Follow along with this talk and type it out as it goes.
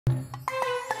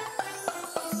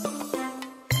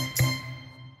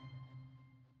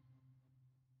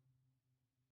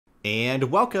And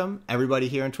welcome everybody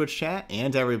here in Twitch chat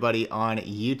and everybody on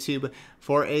YouTube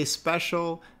for a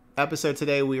special episode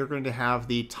today. We are going to have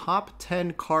the top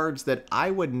 10 cards that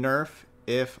I would nerf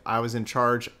if I was in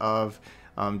charge of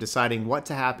deciding what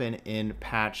to happen in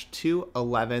patch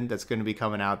 2.11 that's going to be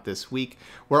coming out this week.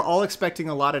 We're all expecting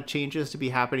a lot of changes to be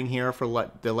happening here for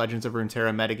the Legends of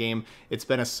Runeterra metagame. It's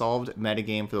been a solved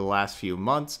metagame for the last few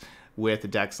months,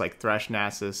 with decks like Thresh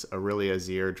Nasus, Aurelia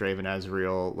Azir, Draven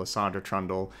Ezreal, Lysandra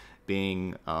Trundle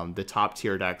being the top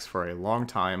tier decks for a long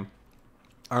time.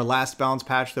 Our last balance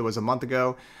patch that was a month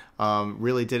ago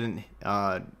really didn't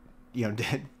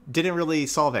really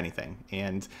solve anything,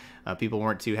 and people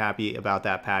weren't too happy about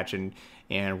that patch.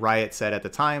 And Riot said at the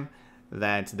time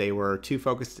that they were too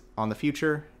focused on the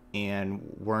future and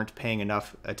weren't paying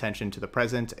enough attention to the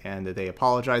present, and that they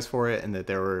apologized for it, and that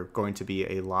there were going to be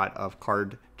a lot of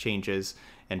card changes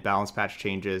and balance patch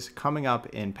changes coming up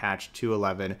in patch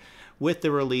 2.11 with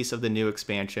the release of the new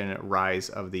expansion, Rise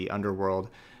of the Underworld.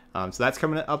 So that's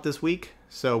coming up this week.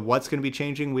 So what's going to be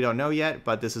changing, we don't know yet,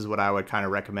 but this is what I would kind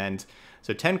of recommend.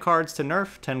 So 10 cards to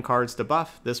nerf, 10 cards to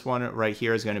buff. This one right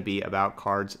here is going to be about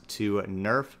cards to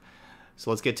nerf. So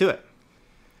let's get to it.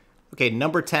 Okay,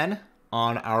 number 10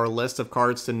 on our list of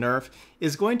cards to nerf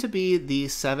is going to be the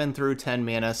 7 through 10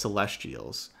 mana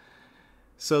Celestials.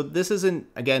 So this isn't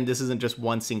just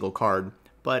one single card,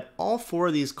 but all four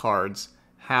of these cards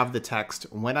have the text,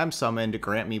 "When I'm summoned,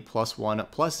 grant me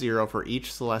 +1/+0 for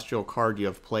each Celestial card you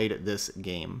have played this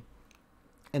game."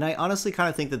 And I honestly kind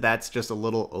of think that that's just a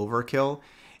little overkill,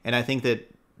 and I think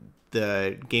that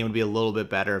the game would be a little bit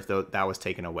better if that was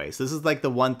taken away. So this is like the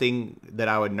one thing that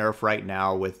I would nerf right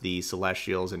now with the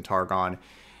Celestials and Targon,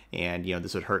 and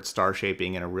this would hurt Star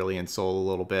Shaping and Aurelion Soul a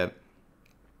little bit,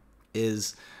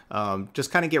 is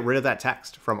just kind of get rid of that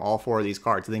text from all four of these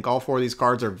cards. I think all four of these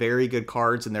cards are very good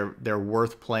cards, and they're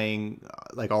worth playing,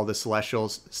 like all the Celestial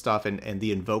stuff and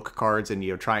the Invoke cards,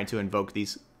 and trying to invoke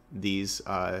these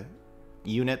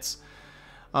units.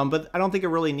 But I don't think it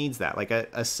really needs that. Like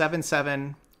a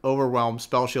 7/7 Overwhelm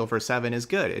Spell Shield for 7 is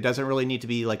good. It doesn't really need to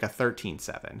be like a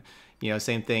 13/7.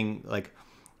 Same thing, like,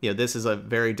 this is a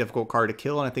very difficult card to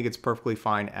kill, and I think it's perfectly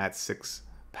fine at 6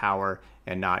 power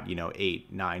and not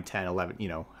 8, 9, 10, 11,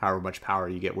 however much power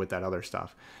you get with that other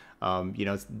stuff.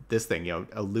 It's this thing,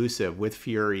 elusive with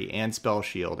Fury and Spell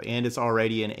Shield, and it's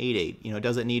already an 8/8. It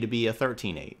doesn't need to be a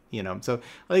 13/8. So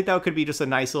I think that could be just a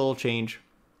nice little change.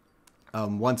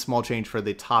 One small change for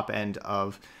the top end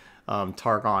of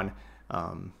Targon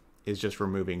is just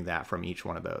removing that from each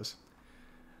one of those.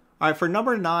 All right, for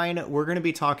number 9, we're going to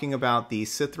be talking about the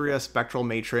Cithria Spectral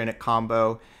Matron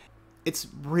combo. It's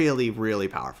really, really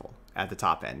powerful at the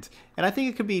top end, and I think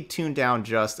it could be tuned down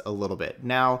just a little bit.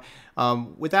 Now,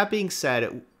 with that being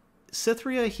said,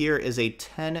 Cithria here is a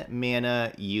 10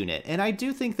 mana unit, and I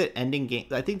do think that ending game,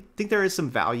 I think there is some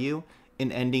value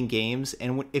in ending games,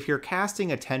 and if you're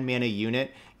casting a 10 mana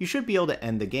unit, you should be able to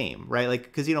end the game, right? Like,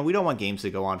 because we don't want games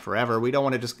to go on forever. We don't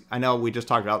want to just, I know we just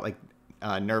talked about like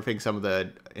nerfing some of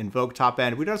the Invoke top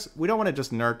end. We don't want to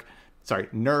just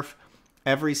nerf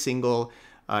every single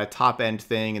top end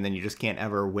thing, and then you just can't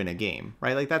ever win a game,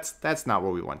 right? Like that's not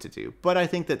what we want to do. But I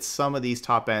think that some of these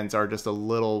top ends are just a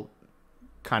little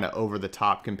kind of over the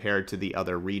top compared to the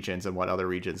other regions and what other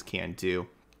regions can do.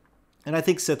 And I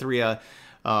think Cithria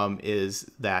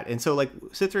is that. And so, like,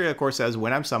 Cithria, of course, says,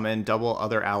 "When I'm summoned, double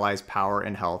other allies' power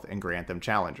and health and grant them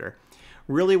Challenger."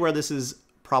 Really, where this is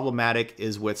problematic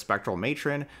is with Spectral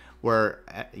Matron, where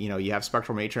you have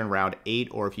Spectral Matron round 8,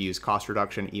 or if you use cost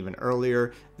reduction even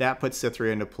earlier, that puts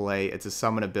Cithria into play. It's a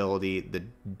summon ability, the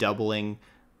doubling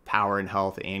power and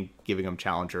health and giving them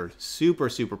Challenger. Super,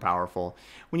 super powerful.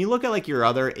 When you look at like your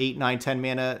other 8, 9, 10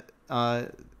 mana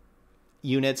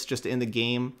units just in the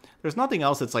game, there's nothing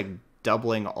else that's like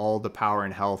doubling all the power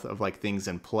and health of like things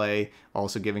in play,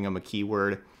 also giving them a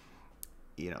keyword.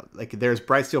 Like there's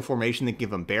Brightsteel Formation that give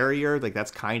them Barrier, like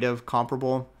that's kind of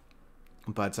comparable,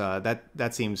 but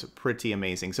that seems pretty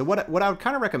amazing. So what I would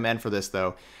kind of recommend for this,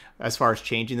 though, as far as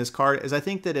changing this card, is I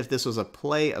think that if this was a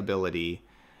play ability,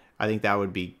 I think that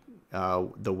would be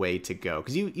the way to go,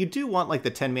 because you do want like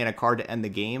the 10 mana card to end the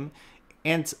game,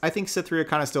 and I think Cithria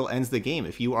kind of still ends the game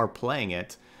if you are playing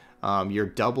it. You're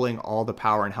doubling all the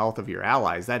power and health of your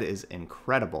allies. That is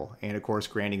incredible. And of course,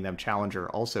 granting them Challenger,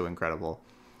 also incredible.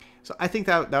 So I think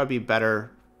that would be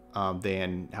better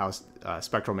than how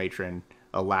Spectral Matron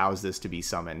allows this to be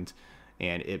summoned,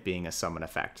 and it being a summon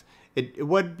effect. It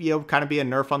would kind of be a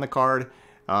nerf on the card.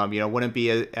 Wouldn't be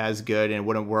as good, and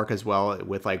wouldn't work as well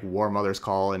with like War Mother's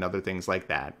Call and other things like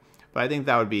that. but I think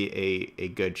that would be a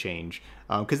good change,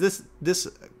 because this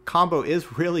combo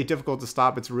is really difficult to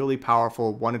stop. It's really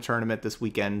powerful. Won a tournament this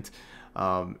weekend,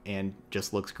 and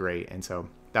just looks great. And so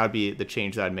that would be the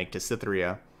change that I'd make to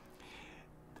Cytherea.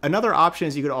 Another option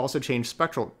is you could also change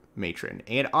Spectral Matron,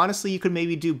 and honestly, you could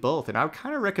maybe do both. And I would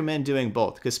kind of recommend doing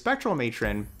both, because Spectral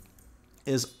Matron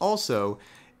is also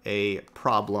a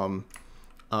problem,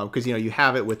 because you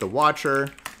have it with the Watcher.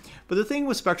 But the thing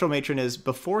with Spectral Matron is,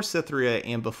 before Cytherea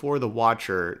and before the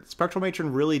Watcher, Spectral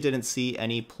Matron really didn't see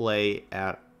any play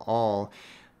at all.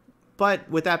 But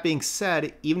with that being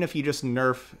said, even if you just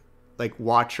nerf like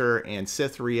Watcher and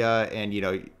Cytherea, and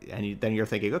then you're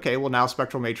thinking, okay, well now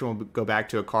Spectral Matron will go back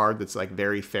to a card that's like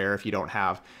very fair if you don't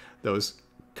have those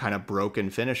kind of broken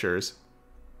finishers.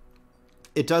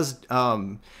 It does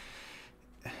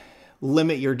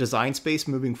limit your design space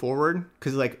moving forward,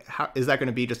 because like, how is that going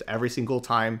to be just every single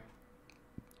time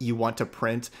you want to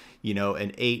print,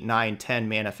 an 8, 9, 10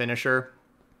 mana finisher?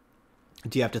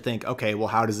 Do you have to think, okay, well,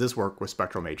 how does this work with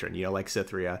Spectral Matron, like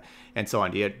Cytherea and so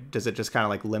on? Does it just kind of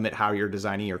like limit how you're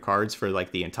designing your cards for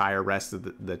like the entire rest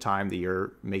of the time that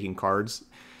you're making cards?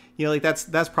 Like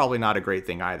that's probably not a great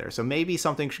thing either. So maybe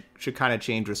something should kind of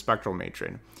change with Spectral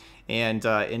Matron. And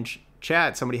in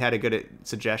chat, somebody had a good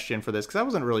suggestion for this, because I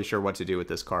wasn't really sure what to do with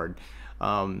this card.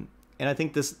 And I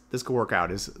think this could work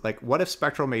out. Is like, what if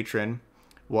Spectral Matron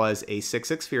was a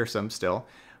 6/6 fearsome still?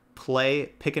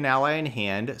 Pick an ally in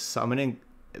hand,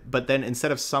 but then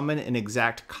instead of summon an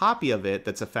exact copy of it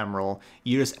that's ephemeral,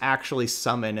 you just actually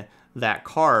summon that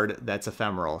card that's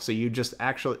ephemeral. So you just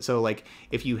actually, so like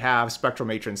if you have Spectral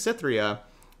Matron Cytherea,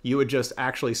 you would just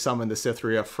actually summon the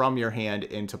Cytherea from your hand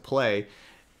into play,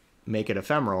 make it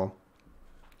ephemeral,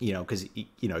 because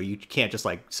you can't just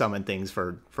like summon things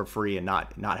for free and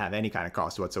not have any kind of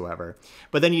cost whatsoever.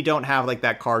 But then you don't have like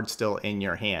that card still in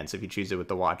your hand. So if you choose it with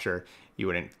the Watcher, you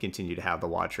wouldn't continue to have the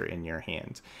Watcher in your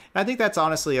hand. And I think that's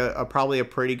honestly probably a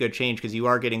pretty good change, because you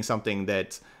are getting something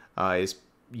that is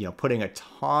putting a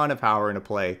ton of power into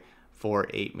play for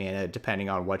 8 mana, depending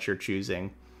on what you're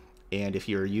choosing. And if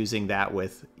you're using that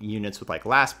with units with like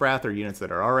Last Breath or units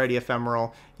that are already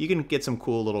ephemeral, you can get some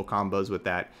cool little combos with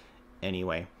that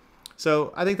anyway.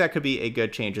 So I think that could be a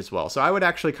good change as well. So I would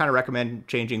actually kind of recommend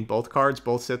changing both cards,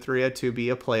 both Cytherea to be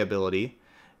a playability,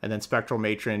 and then Spectral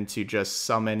Matron to just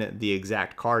summon the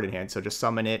exact card in hand. So just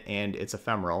summon it and it's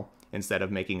ephemeral instead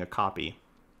of making a copy.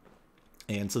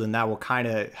 And so then that will kind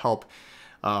of help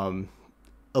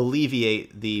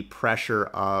alleviate the pressure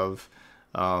of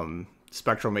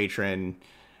Spectral Matron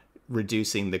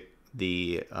reducing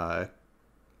the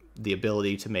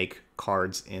ability to make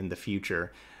cards in the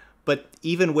future. But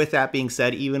even with that being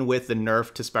said, even with the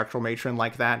nerf to Spectral Matron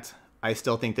like that, I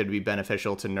still think that it'd be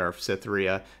beneficial to nerf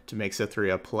Cytherea, to make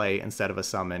Cytherea play instead of a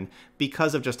summon,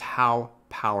 because of just how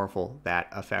powerful that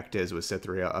effect is with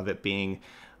Cytherea, of it being,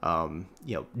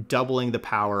 doubling the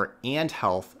power and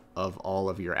health of all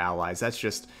of your allies.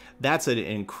 That's an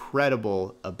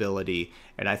incredible ability,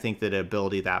 and I think that an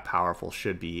ability that powerful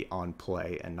should be on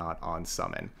play and not on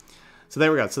summon. So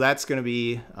there we go. So that's going to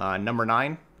be number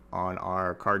 9 on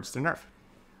our cards to nerf.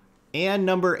 And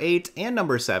number 8 and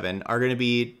number 7 are going to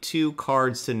be 2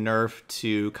 cards to nerf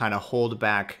to kind of hold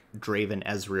back Draven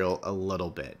Ezreal a little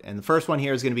bit. And the first one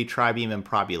here is going to be Tribeam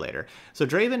Improbulator. So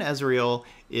Draven Ezreal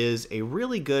is a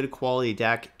really good quality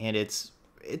deck, and it's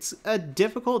a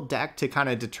difficult deck to kind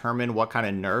of determine what kind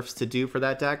of nerfs to do for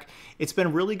that deck. It's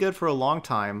been really good for a long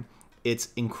time. It's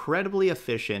incredibly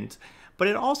efficient, but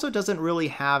it also doesn't really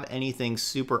have anything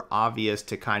super obvious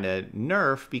to kind of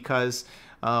nerf, because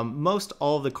most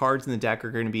all of the cards in the deck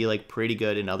are going to be like pretty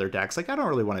good in other decks. Like, I don't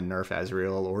really want to nerf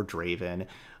Ezreal or Draven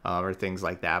or things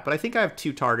like that, but I think I have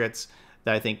 2 targets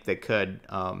that I think that could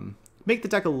make the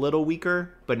deck a little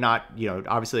weaker, but not,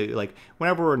 obviously, like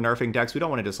whenever we're nerfing decks, we don't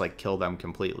want to just like kill them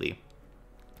completely.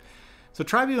 So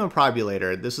Tribeam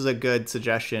Improbulator, this is a good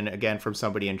suggestion, again, from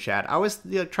somebody in chat. I was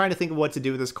trying to think of what to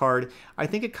do with this card. I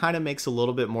think it kind of makes a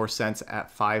little bit more sense at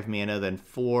 5 mana than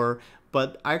 4,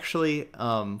 but actually,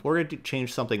 we're going to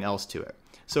change something else to it.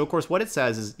 So, of course, what it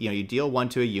says is, you deal 1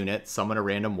 to a unit, summon a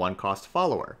random 1-cost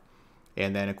follower.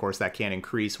 And then, of course, that can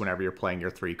increase whenever you're playing your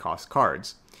 3-cost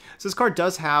cards. So this card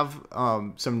does have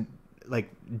some like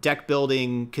deck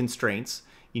building constraints.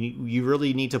 You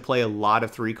really need to play a lot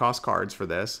of 3-cost cards for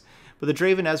this. But the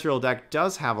Draven Ezreal deck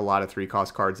does have a lot of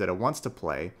 3-cost cards that it wants to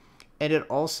play. And it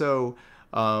also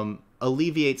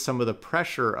alleviates some of the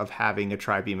pressure of having a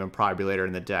Tribeam Improbulator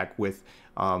in the deck with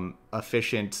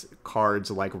efficient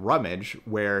cards like Rummage,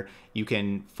 where you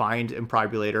can find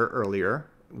Improbulator earlier,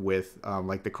 with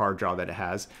like the card draw that it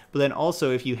has. But then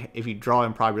also if you draw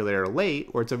Improbulator late,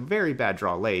 or it's a very bad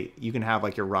draw late, you can have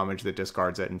like your Rummage that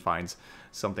discards it and finds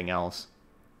something else.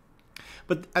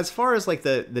 But as far as like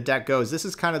the deck goes, this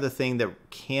is kind of the thing that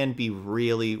can be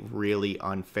really, really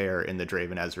unfair in the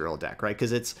Draven Ezreal deck, right?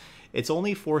 Because it's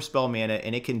only 4 spell mana,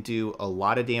 and it can do a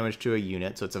lot of damage to a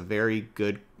unit, so it's a very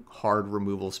good hard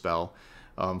removal spell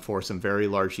for some very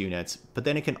large units. But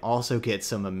then it can also get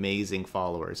some amazing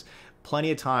followers.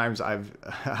 Plenty of times I've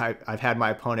had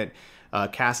my opponent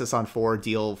cast this on 4,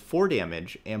 deal 4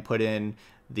 damage, and put in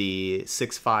the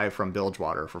 6/5 from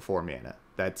Bilgewater for 4 mana.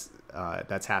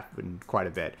 That's happened quite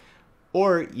a bit.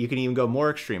 Or you can even go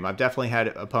more extreme. I've definitely had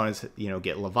opponents,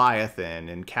 get Leviathan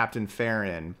and Captain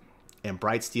Farron and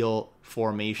Brightsteel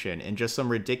Formation and just some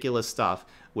ridiculous stuff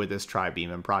with this Tri-Beam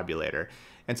Improbulator.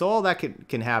 And so all that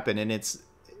can happen, and it's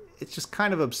just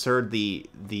kind of absurd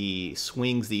the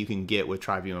swings that you can get with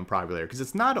Tri-Beam Improbulator, because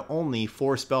it's not only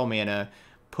 4 spell mana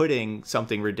putting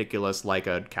something ridiculous like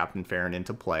a Captain Farron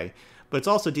into play, but it's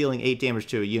also dealing 8 damage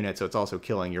to a unit, so it's also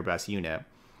killing your best unit.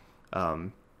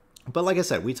 But like I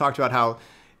said, we talked about how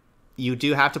you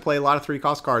do have to play a lot of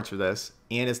 3-cost cards for this,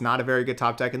 and it's not a very good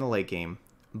top deck in the late game.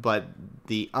 But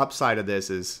the upside of this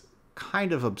is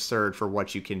kind of absurd for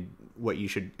what you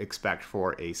should expect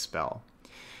for a spell.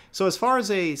 So as far as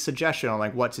a suggestion on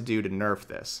like what to do to nerf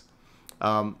this,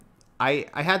 I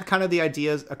had kind of the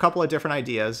ideas, a couple of different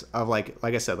ideas of like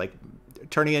I said, like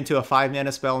turning it into a 5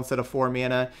 mana spell instead of 4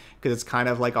 mana, because it's kind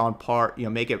of like on par,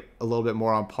 make it a little bit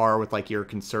more on par with like your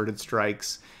Concerted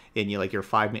Strikes and like your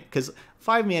 5 mana, because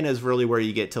 5 mana is really where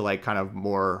you get to like kind of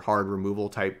more hard removal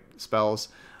type spells.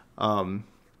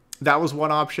 That was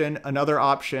one option. Another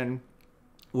option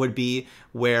would be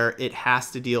where it has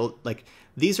to deal, like,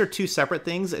 these are 2 separate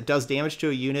things. It does damage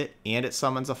to a unit and it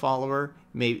summons a follower.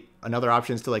 Maybe another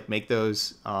option is to like make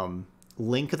those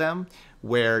link them,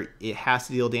 where it has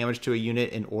to deal damage to a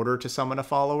unit in order to summon a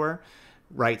follower,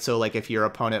 right? So like if your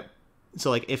opponent,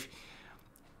 so like if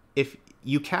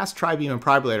you cast Tri-Beam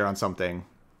Improbulator on something,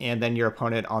 and then your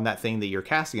opponent on that thing that you're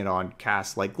casting it on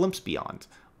casts like Glimpse Beyond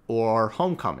or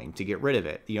Homecoming to get rid of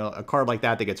it, a card like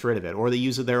that gets rid of it, or they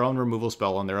use their own removal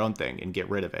spell on their own thing and get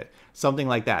rid of it, something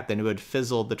like that, then it would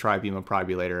fizzle the Tri-Beam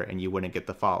Improbulator and you wouldn't get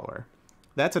the follower.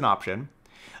 That's an option.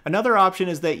 Another option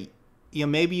is that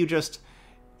maybe you just,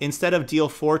 instead of deal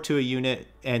 4 to a unit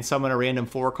and summon a random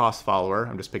 4-cost follower,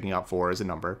 I'm just picking out 4 as a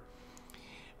number,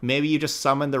 maybe you just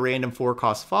summon the random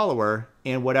 4-cost follower,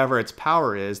 and whatever its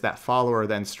power is, that follower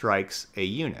then strikes a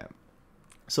unit.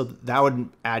 So that would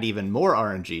add even more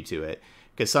RNG to it,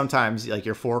 because sometimes like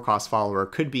your 4-cost follower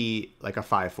could be like a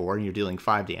 5/4 and you're dealing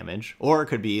 5 damage, or it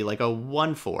could be like a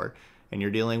 1/4 and you're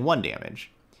dealing 1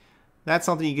 damage. That's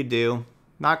something you could do.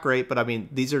 Not great, but I mean,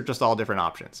 these are just all different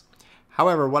options.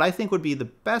 However, what I think would be the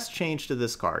best change to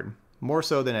this card, more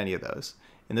so than any of those,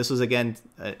 and this was again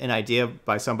an idea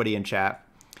by somebody in chat,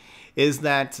 is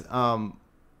that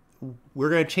we're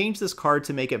going to change this card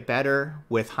to make it better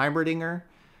with Heimerdinger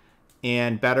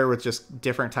and better with just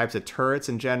different types of turrets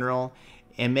in general,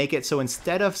 and make it so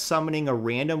instead of summoning a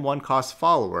random 1-cost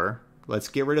follower, let's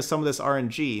get rid of some of this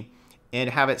RNG and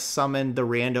have it summon the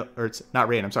random, or it's not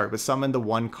random, sorry, but summon the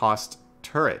 1-cost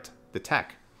turret, the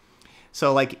tech.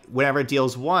 So like whenever it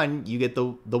deals 1, you get the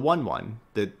 1/1.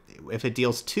 If it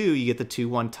deals 2, you get the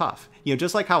 2/1 tough.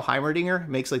 Just like how Heimerdinger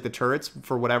makes like the turrets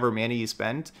for whatever mana you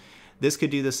spend, this could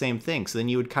do the same thing. So then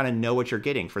you would kind of know what you're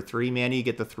getting. For 3 mana, you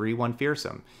get the 3/1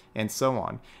 Fearsome, and so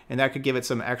on. And that could give it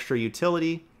some extra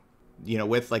utility,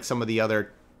 with like some of the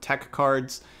other tech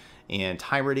cards and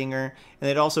Heimerdinger. And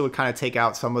it also would kind of take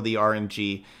out some of the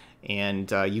RNG,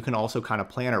 and you can also kind of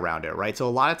plan around it, right? So a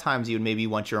lot of times you would maybe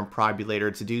want your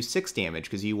Improbulator to do 6 damage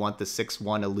because you want the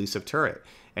 6/1 elusive turret.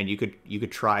 And you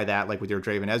could try that like with your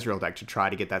Draven Ezreal deck to try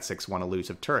to get that 6/1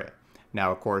 elusive turret.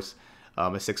 Now, of course,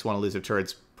 a 6/1 elusive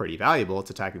turret's pretty valuable.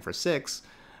 It's attacking for 6,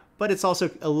 but it's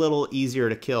also a little easier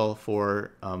to kill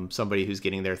for somebody who's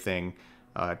getting their thing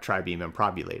Tri-Beam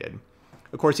Improbulated.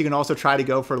 Of course, you can also try to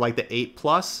go for like the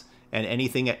 8+, and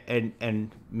anything,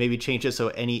 and maybe change it so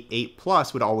any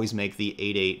 8+ would always make the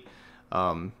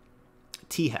 8/8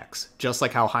 T-Hex, just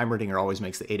like how Heimerdinger always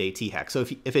makes the 8/8 T-Hex. So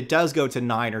if it does go to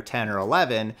 9 or 10 or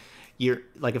 11, you're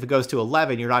like, if it goes to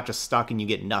 11, you're not just stuck and you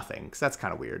get nothing, because that's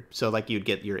kind of weird. So like you'd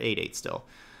get your 8/8 still.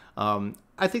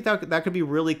 I think that could be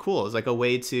really cool. It's like a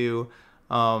way to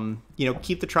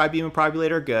keep the Tri-Beam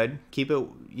Improbulator good, keep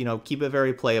it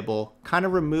very playable, kind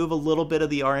of remove a little bit of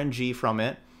the RNG from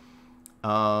it,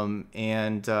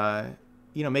 make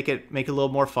it a little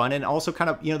more fun, and also kind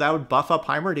of that would buff up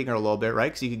Heimerdinger a little bit,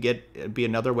 right? Because you could be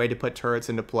another way to put turrets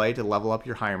into play to level up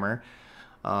your Heimer,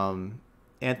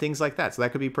 and things like that. So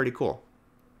that could be pretty cool.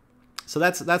 So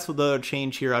that's the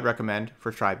change here I'd recommend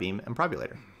for Tri-Beam and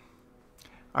Probulator.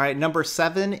 All right, number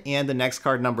 7 and the next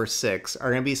card, number 6,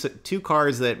 are going to be two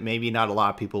cards that maybe not a lot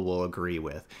of people will agree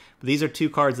with. But these are two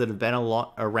cards that have been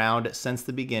around since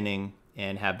the beginning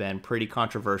and have been pretty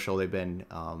controversial. They've been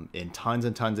in tons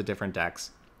and tons of different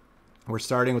decks. We're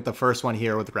starting with the first one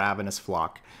here with Ravenous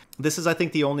Flock. This is, I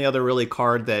think, the only other really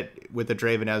card that with the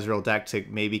Draven Ezreal deck to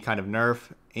maybe kind of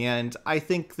nerf. And I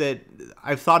think that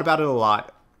I've thought about it a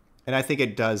lot, and I think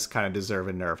it does kind of deserve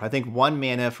a nerf. I think 1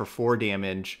 mana for 4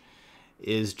 damage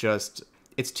is just,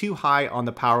 it's too high on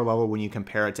the power level when you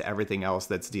compare it to everything else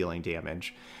that's dealing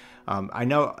damage. I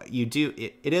know you do,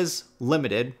 it is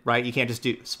limited, right? You can't just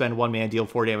spend 1 mana, deal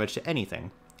 4 damage to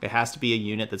anything. It has to be a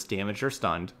unit that's damaged or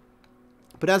stunned.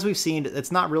 But as we've seen,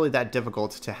 it's not really that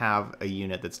difficult to have a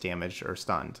unit that's damaged or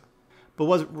stunned. But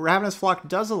what Ravenous Flock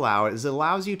does allow is it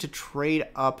allows you to trade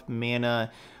up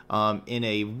mana in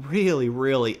a really,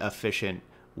 really efficient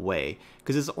way,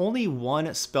 because it's only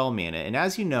 1 spell mana, and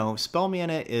as you know, spell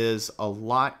mana is a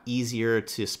lot easier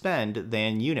to spend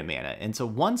than unit mana. And so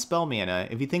 1 spell mana,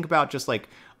 if you think about just like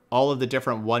all of the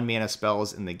different 1 mana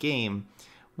spells in the game,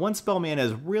 1 spell mana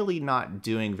is really not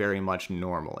doing very much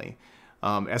normally.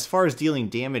 As far as dealing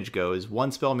damage goes,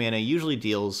 1 spell mana usually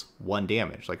deals 1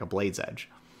 damage, like a Blade's Edge,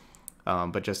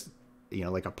 but just, you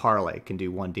know, like a Parlay can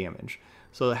do 1 damage.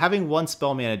 So having 1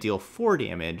 spell mana deal 4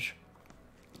 damage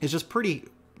is just pretty,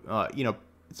 you know,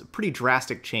 it's a pretty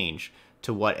drastic change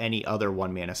to what any other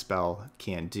 1 mana spell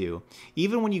can do.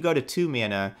 Even when you go to 2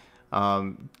 mana,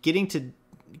 getting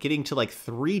to like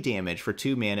 3 damage for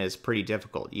 2 mana is pretty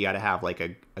difficult. You got to have like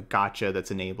a gotcha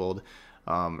that's enabled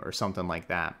or something like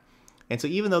that. And so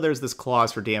even though there's this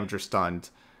clause for damage or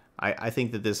stunned, I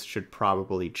think that this should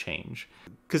probably change.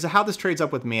 Because of how this trades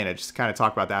up with mana, just to kind of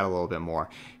talk about that a little bit more.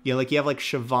 You know, like you have like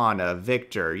Shyvana,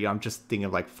 Victor, you know, I'm just thinking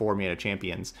of like 4 mana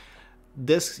champions.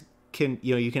 This can,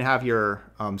 you know, you can have your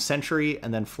Sentry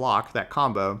and then Flock, that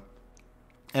combo.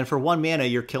 And for 1 mana,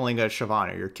 you're killing a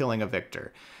Shyvana, you're killing a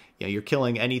Victor. You know, you're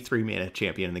killing any 3 mana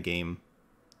champion in the game.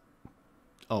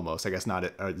 Almost, I guess not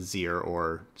a Zir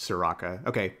or Soraka.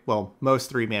 Okay, well, most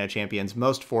 3 mana champions,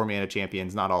 most 4 mana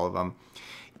champions, not all of them.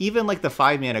 Even like the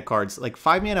 5 mana cards, like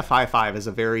 5 mana 5/5 is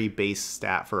a very base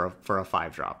stat for a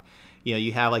 5-drop. You know,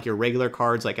 you have like your regular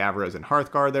cards like Avaros and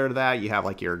Hearthguard there to that. You have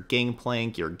like your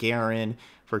Gangplank, your Garen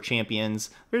for champions.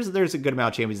 There's a good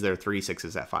amount of champions that are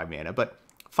 3/6s at 5 mana, but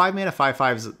 5 mana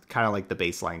 5/5 is kind of like the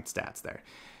baseline stats there.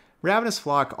 Ravenous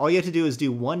Flock, all you have to do is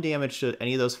do 1 damage to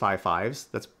any of those 5/5s.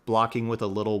 That's blocking with a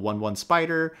little 1/1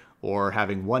 spider, or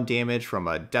having 1 damage from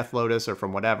a Death Lotus or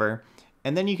from whatever.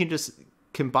 And then you can just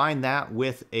combine that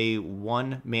with a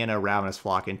 1 mana Ravenous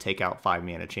Flock and take out 5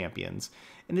 mana champions.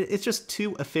 And it's just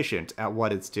too efficient at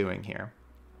what it's doing here.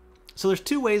 So there's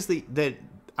 2 ways that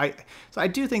I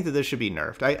do think that this should be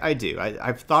nerfed. I do.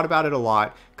 I've thought about it a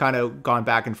lot, kind of gone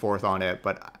back and forth on it,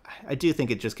 but I do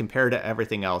think it just, compared to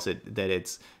everything else, that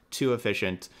it's too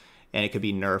efficient and it could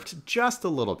be nerfed just a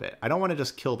little bit. I don't want to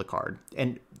just kill the card.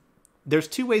 And there's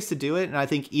 2 ways to do it, and I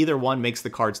think either one makes the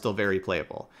card still very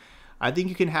playable. I think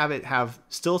you can have it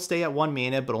still stay at 1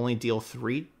 mana but only deal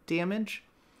 3 damage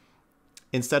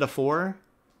instead of 4.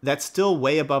 That's still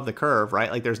way above the curve,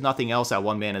 right? Like there's nothing else at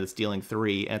 1 mana that's dealing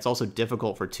 3, and it's also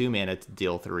difficult for 2 mana to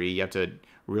deal 3. You have to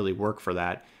really work for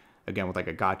that, again, with like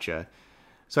a gotcha.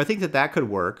 So I think that could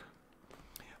work.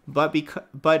 But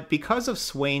because of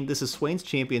Swain, this is Swain's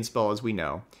champion spell, as we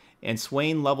know, and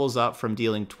Swain levels up from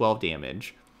dealing 12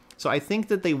 damage. So I think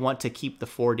that they want to keep the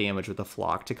 4 damage with the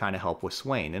Flock to kind of help with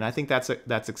Swain, and I think that's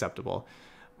acceptable.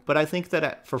 But I think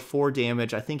that for 4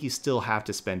 damage, I think you still have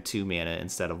to spend 2 mana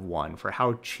instead of 1 for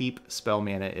how cheap spell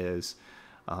mana is.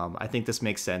 I think this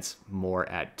makes sense more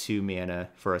at 2 mana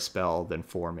for a spell than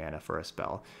 4 mana for a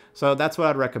spell. So that's what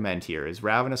I'd recommend here: is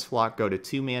Ravenous Flock, go to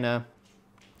 2 mana,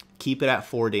 keep it at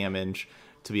 4 damage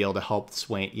to be able to help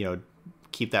Swain, you know,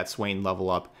 keep that Swain level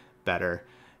up better.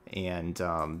 And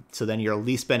so then you're at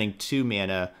least spending 2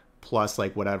 mana plus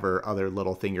like whatever other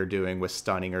little thing you're doing with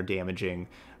stunning or damaging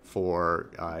for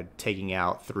taking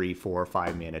out 3, 4,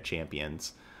 5 mana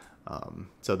champions.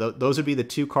 So those would be the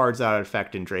 2 cards that would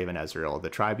affect in Draven Ezreal: the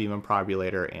Tri-Beam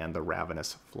Improbulator and the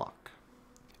Ravenous Flock.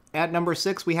 At number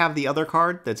 6, we have the other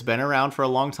card that's been around for a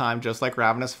long time, just like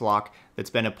Ravenous Flock, that's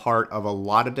been a part of a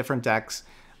lot of different decks,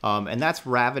 and that's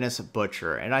Ravenous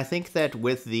Butcher. And I think that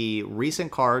with the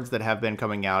recent cards that have been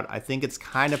coming out, I think it's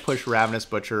kind of pushed Ravenous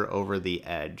Butcher over the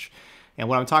edge. And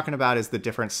what I'm talking about is the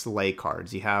different Slay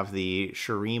cards. You have the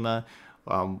Shurima,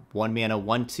 1 mana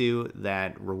 1/2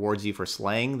 that rewards you for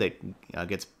slaying, that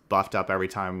gets buffed up every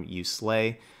time you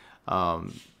slay.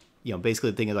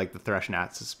 basically think of like the Thresh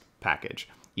Naxos package.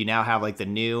 You now have like the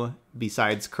new,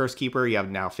 besides Curse Keeper, you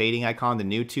have now Fading Icon, the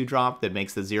new 2-drop that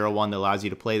makes the 0/1 that allows you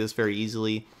to play this very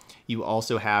easily. You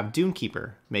also have Dune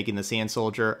Keeper, making the Sand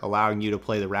Soldier, allowing you to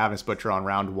play the Ravenous Butcher on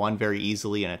round 1 very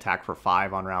easily and attack for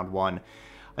 5 on round 1.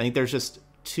 I think there's just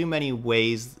too many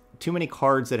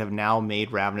cards that have now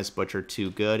made Ravenous Butcher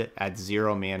too good at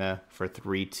 0 mana for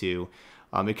 3/2.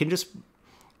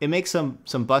 It makes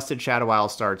some busted Shadow Isle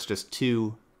starts just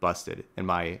too busted, in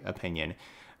my opinion.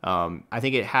 I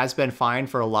think it has been fine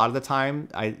for a lot of the time.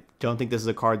 I don't think this is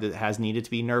a card that has needed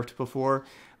to be nerfed before.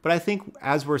 But I think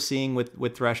as we're seeing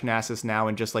with Thresh Naxos now,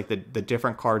 and just like the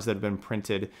different cards that have been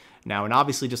printed now, and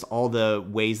obviously just all the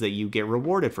ways that you get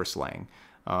rewarded for slaying,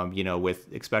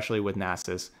 especially with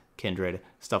Naxos, Kindred,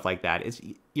 stuff like that,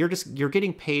 you're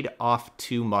getting paid off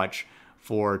too much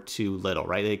for too little,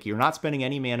 right? Like, you're not spending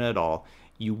any mana at all.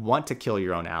 You want to kill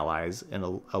your own allies in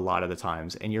a lot of the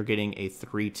times, and you're getting a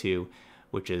 3/2,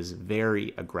 which is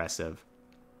very aggressive.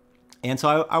 And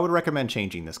so I would recommend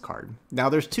changing this card. Now,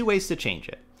 there's 2 ways to change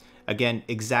it. Again,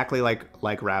 exactly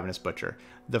like Ravenous Butcher.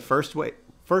 The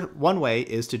one way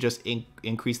is to just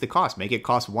increase the cost, make it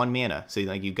cost 1 mana. So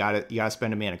like you gotta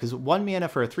spend a mana, because 1 mana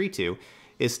for a 3/2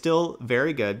 is still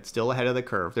very good, still ahead of the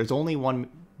curve. There's only one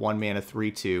mana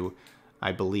 3/2,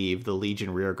 I believe, the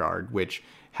Legion Rearguard, which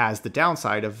has the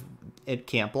downside of it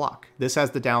can't block. This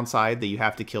has the downside that you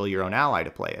have to kill your own ally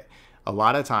to play it. A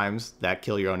lot of times that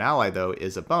kill your own ally, though,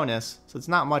 is a bonus, so it's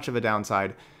not much of a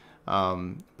downside,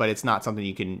 but it's not something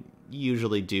you can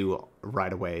usually do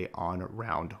right away on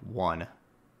round 1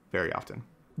 very often.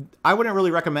 I wouldn't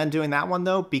really recommend doing that one,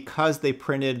 though, because they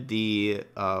printed the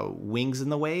Wings in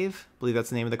the Wave. I believe that's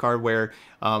the name of the card, where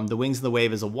the Wings in the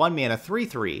Wave is a 1 mana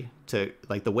 3/3 to,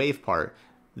 like, the wave part,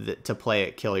 to play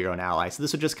it, kill your own ally. So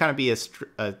this would just kind of be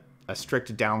a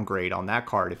strict downgrade on that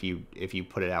card if you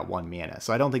put it at 1 mana.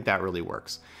 So I don't think that really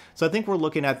works. So I think we're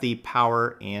looking at the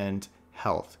power and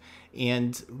health.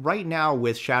 And right now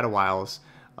with Shadow Isles,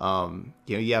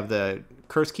 you have the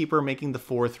Curse Keeper making the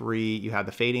 4/3. You have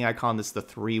the Fading Icon that's the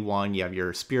 3/1. You have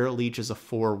your Spirit Leech as a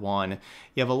 4/1.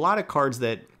 You have a lot of cards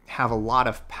that have a lot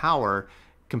of power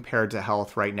compared to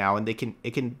health right now, and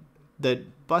the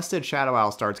busted Shadow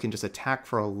Isle starts can just attack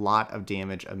for a lot of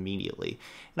damage immediately.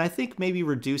 And I think maybe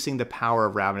reducing the power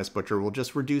of Ravenous Butcher will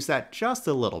just reduce that just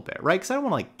a little bit, right? Because I don't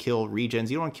want to like kill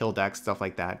regions, you don't want to kill decks, stuff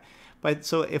like that. But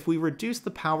so if we reduce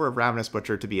the power of Ravenous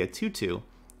Butcher to be a 2/2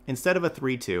 instead of a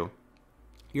 3/2,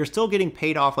 you're still getting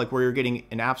paid off, like where you're getting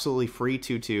an absolutely free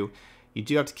 2/2. You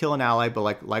do have to kill an ally,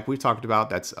 but like we've talked about,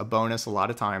 that's a bonus a lot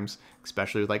of times,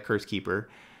 especially with like Curse Keeper.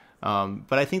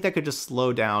 But I think that could just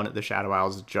slow down the Shadow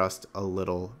Isles just a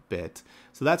little bit.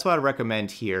 So that's what I'd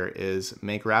recommend here, is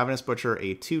make Ravenous Butcher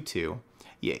a 2/2.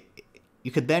 Yeah,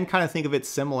 you could then kind of think of it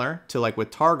similar to like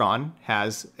with Targon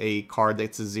has a card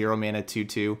that's a 0 mana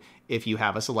 2/2 if you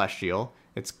have a Celestial.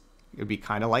 It'd be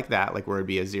kind of like that, like where it'd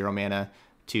be a 0 mana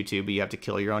 2/2, but you have to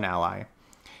kill your own ally.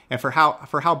 And for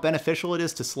how beneficial it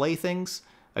is to slay things,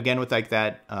 again with like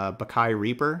that Bakai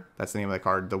Reaper, that's the name of the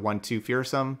card, the 1/2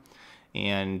 Fearsome,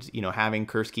 and having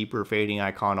Curse Keeper, Fading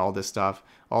Icon, all this stuff,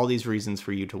 all these reasons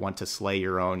for you to want to slay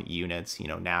your own units,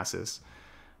 Naxos.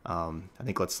 I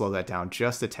think let's slow that down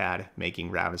just a tad,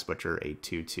 making Ravenous Butcher a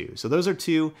 2/2. So those are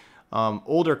 2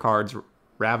 older cards,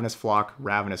 Ravenous Flock,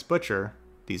 Ravenous Butcher,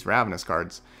 these Ravenous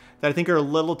cards, that I think are a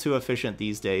little too efficient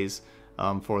these days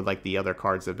for like the other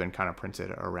cards that have been kind of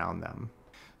printed around them.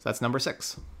 So that's number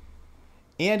 6.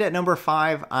 And at number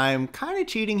 5, I'm kind of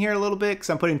cheating here a little bit because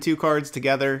I'm putting 2 cards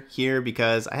together here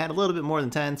because I had a little bit more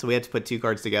than 10, so we had to put 2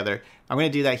 cards together. I'm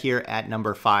going to do that here at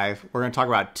number 5. We're going to talk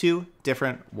about 2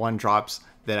 different 1-drops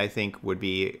that I think would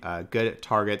be good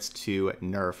targets to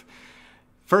nerf.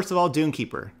 First of all, Dune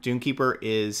Keeper. Dune Keeper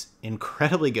is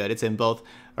incredibly good. It's in both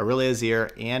Aurelia Azir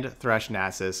and Thresh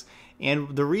Naxos.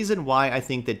 And the reason why I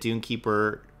think that Dune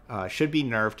Keeper should be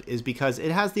nerfed is because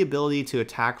it has the ability to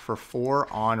attack for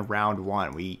 4 on round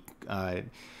 1. We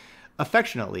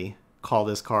affectionately call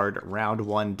this card round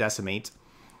 1 Decimate.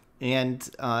 And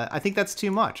I think that's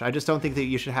too much. I just don't think that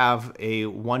you should have a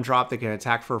 1-drop that can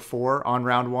attack for 4 on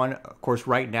round 1. Of course,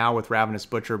 right now with Ravenous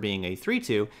Butcher being a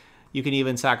 3/2, you can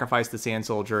even sacrifice the Sand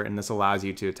Soldier, and this allows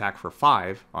you to attack for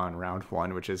 5 on round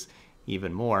 1, which is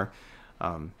even more.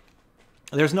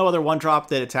 There's no other 1-drop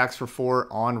that attacks for 4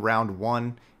 on round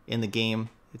 1 in the game.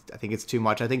 I think it's too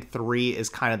much. I think 3 is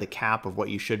kind of the cap of what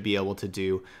you should be able to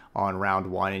do on round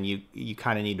 1, and you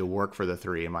kind of need to work for the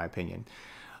 3, in my opinion.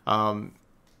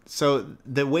 So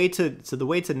the way to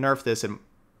nerf this,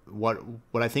 what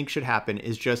I think should happen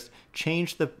is just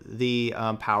change the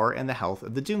power and the health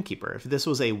of the Doomkeeper. If this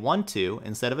was a 1/2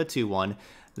 instead of a 2/1,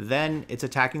 then it's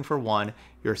attacking for 1.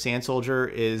 Your Sand Soldier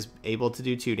is able to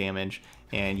do 2 damage,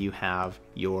 and you have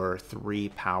your 3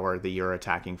 power that you're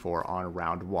attacking for on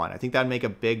round 1. I think that'd make a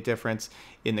big difference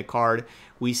in the card.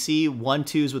 We see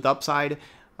 1/2s with upside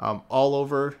all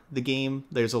over the game.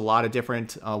 There's a lot of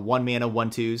different 1 mana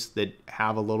 1/2s that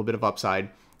have a little bit of upside.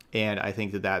 And I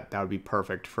think that would be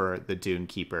perfect for the Dune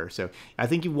Keeper. So I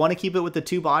think you want to keep it with the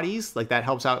 2 bodies. Like, that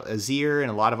helps out Azir and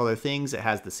a lot of other things. It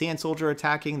has the Sand Soldier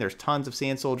attacking. There's tons of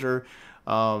Sand Soldier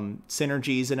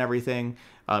synergies and everything.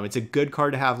 It's a good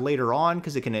card to have later on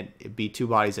because it can be 2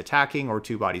 bodies attacking or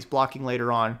 2 bodies blocking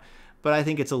later on. But I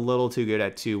think it's a little too good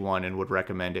at 2/1 and would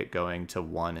recommend it going to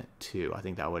 1/2. I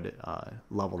think that would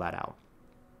level that out.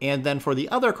 And then for the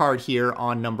other card here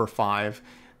on number 5,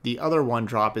 the other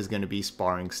 1-drop is going to be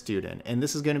Sparring Student. And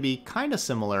this is going to be kind of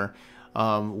similar,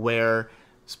 where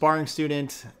Sparring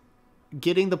Student,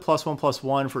 getting the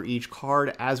 +1/+1 for each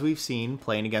card, as we've seen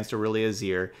playing against Aurelia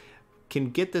Azir,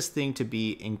 can get this thing to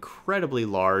be incredibly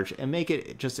large and make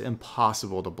it just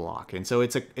impossible to block. And so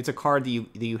it's a card that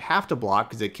you have to block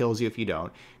because it kills you if you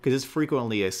don't, because it's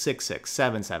frequently a 6/6,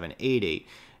 7/7, 8/8,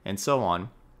 and so on.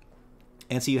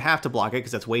 And so you have to block it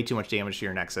because that's way too much damage to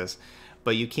your Nexus,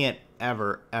 but you can't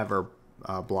ever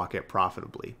block it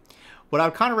profitably. What I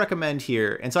would kind of recommend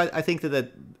here, and so I think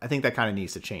that kind of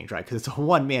needs to change, right? Because it's a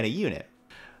 1 mana unit.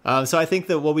 So I think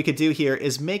that what we could do here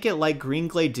is make it like Green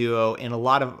Glade Duo and a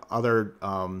lot of other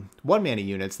 1 mana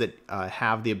units that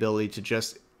have the ability to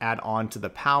just add on to the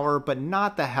power, but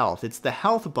not the health. It's the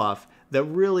health buff that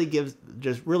really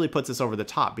really puts us over the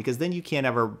top, because then you can't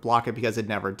ever block it because it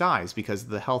never dies because of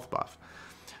the health buff.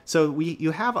 So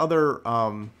you have other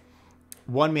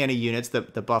 1 mana units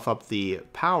that buff up the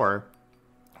power,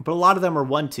 but a lot of them are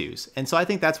 1/2s. And so I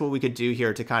think that's what we could do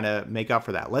here to kind of make up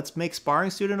for that. Let's make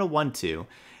Sparring Student a 1/2,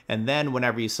 and then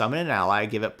whenever you summon an ally,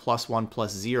 give it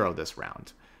 +1/+0 this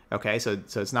round. Okay, so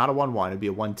it's not a 1/1, it'd be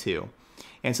a 1/2.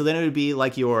 And so then it would be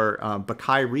like your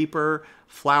Bakai Reaper,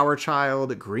 Flower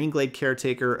Child, Green Glade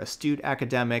Caretaker, Astute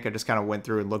Academic. I just kind of went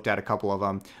through and looked at a couple of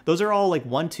them. Those are all like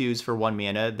 1/2s for 1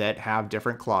 mana that have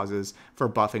different clauses for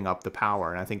buffing up the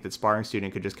power. And I think that Sparring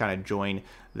Student could just kind of join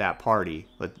that party.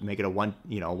 Let's make it a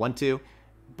 1/2,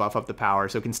 buff up the power.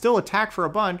 So it can still attack for a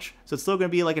bunch. So it's still going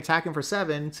to be like attacking for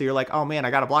 7. So you're like, oh man,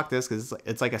 I got to block this because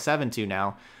it's like a 7/2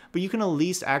 now. But you can at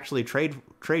least actually trade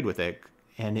with it.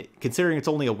 And considering it's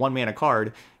only a 1 mana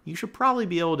card, you should probably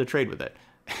be able to trade with it.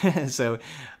 So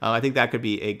I think that could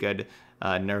be a good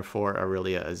nerf for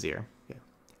Aurelia Azir. Yeah.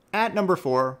 At number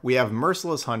 4, we have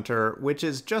Merciless Hunter, which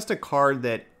is just a card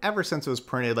that ever since it was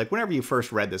printed, like whenever you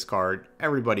first read this card,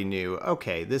 everybody knew,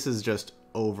 okay, this is just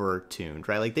over-tuned,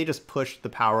 right? Like they just pushed the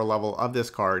power level of this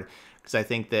card, because I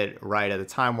think that Riot at the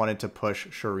time wanted to push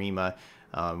Shurima,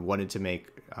 wanted to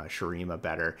make Shurima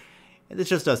better. This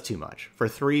just does too much. For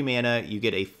 3 mana, you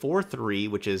get a 4/3,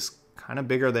 which is kind of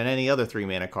bigger than any other 3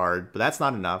 mana card, but that's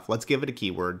not enough. Let's give it a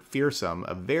keyword, Fearsome,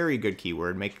 a very good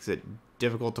keyword, makes it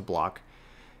difficult to block.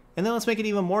 And then let's make it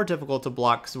even more difficult to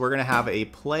block, because we're going to have a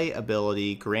play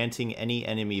ability granting any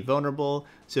enemy vulnerable.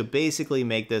 So basically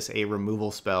make this a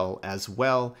removal spell as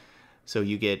well. So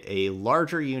you get a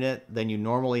larger unit than you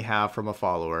normally have from a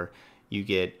follower. You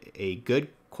get a good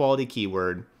quality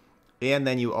keyword, and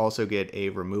then you also get a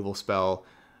removal spell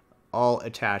all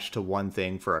attached to one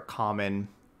thing for a common.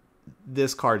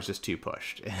 This card's just too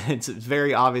pushed. It's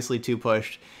very obviously too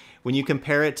pushed. When you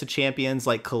compare it to champions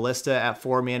like Callista at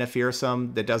 4 mana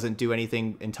Fearsome that doesn't do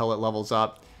anything until it levels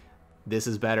up, this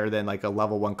is better than like a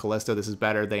level 1 Callista. This is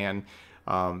better than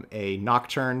a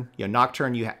Nocturne. You know,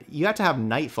 Nocturne, you have to have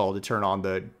Nightfall to turn on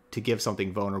to give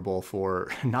something vulnerable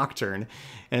for Nocturne,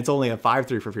 and it's only a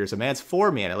 5/3 for Fearsome. Man, it's 4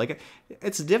 mana. Like,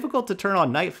 it's difficult to turn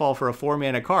on Nightfall for a 4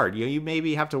 mana card. You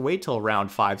maybe have to wait till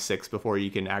round 5-6 before you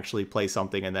can actually play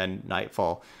something and then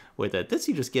Nightfall with it. This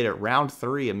you just get it round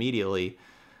 3 immediately.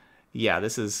 Yeah,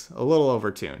 this is a little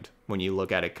overtuned when you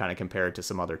look at it, kind of compared to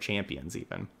some other champions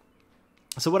even.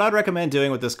 So what I'd recommend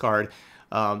doing with this card,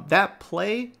 that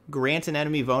play, grant an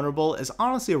enemy vulnerable, is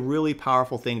honestly a really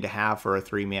powerful thing to have for a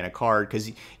 3 mana card,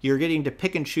 because you're getting to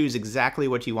pick and choose exactly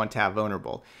what you want to have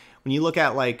vulnerable. When you look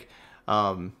at like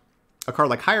a card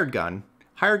like Hired Gun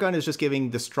is just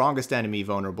giving the strongest enemy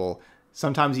vulnerable.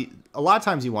 Sometimes, a lot of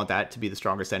times you want that to be the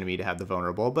strongest enemy to have the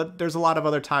vulnerable, but there's a lot of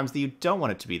other times that you don't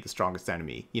want it to be the strongest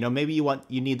enemy. You know, maybe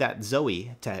you need that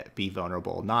Zoe to be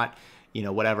vulnerable, not, you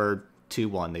know, whatever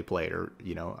 2/1 they played, or,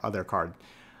 you know, other card.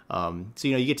 So,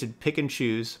 you know, you get to pick and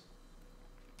choose.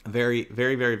 Very,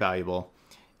 very, very valuable.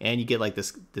 and you get like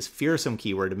this fearsome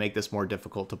keyword to make this more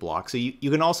difficult to block. So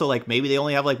you can also, like, maybe they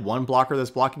only have like one blocker that's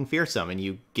blocking fearsome, and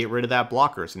you get rid of that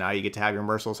blocker. So now you get to have your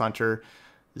Merciless Hunter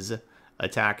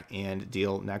attack and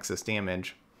deal Nexus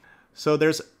damage. So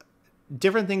there's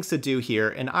different things to do here,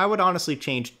 and I would honestly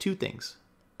change 2 things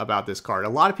about this card. A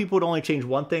lot of people would only change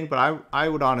 1 thing, but I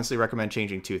would honestly recommend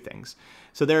changing 2 things.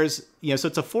 So there's, so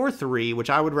it's a 4-3, which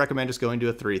I would recommend just going to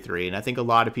a 3-3. And I think a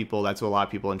lot of people, that's what a lot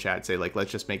of people in chat say, like,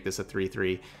 let's just make this a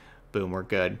 3-3. Boom, we're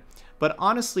good. But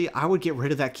honestly, I would get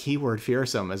rid of that keyword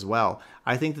fearsome as well.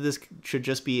 I think that this should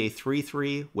just be a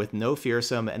 3-3 with no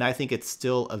fearsome, and I think it's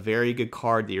still a very good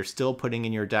card that you're still putting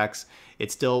in your decks.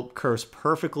 It still curves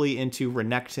perfectly into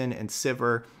Renekton and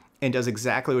Sivir, and does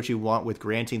exactly what you want with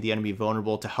granting the enemy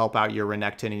vulnerable to help out your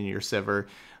Renekton and your Sivir,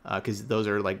 because those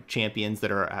are like champions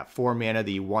that are at 4 mana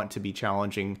that you want to be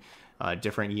challenging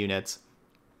different units.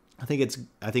 I think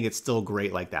it's still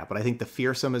great like that, but I think the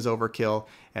fearsome is overkill,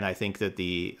 and I think that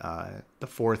the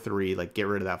 4-3, like, get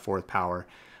rid of that 4th power.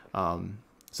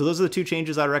 So those are the 2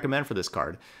 changes I recommend for this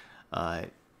card.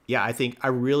 Yeah, I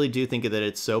really do think that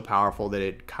it's so powerful that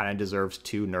it kind of deserves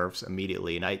 2 nerfs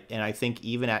immediately, and I think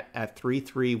even at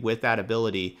 3-3 with that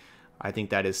ability, I think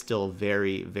that is still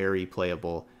very, very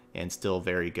playable and still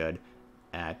very good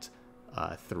at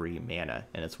 3 mana,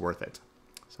 and it's worth it.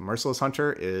 So Merciless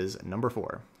Hunter is number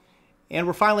 4. And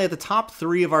we're finally at the top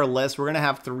 3 of our list. We're going to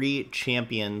have 3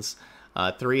 champions,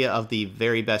 3 of the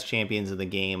very best champions in the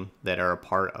game that are a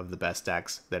part of the best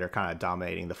decks that are kind of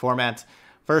dominating the format.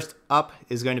 First up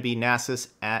is going to be Nasus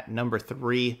at number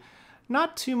 3.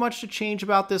 Not too much to change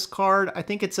about this card. I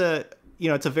think it's a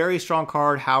very strong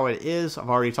card how it is. I've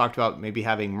already talked about maybe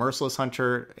having Merciless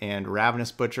Hunter and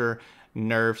Ravenous Butcher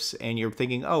nerfs, and you're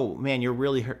thinking, oh man, you're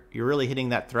really hitting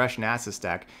that Thresh Nasus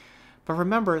deck. But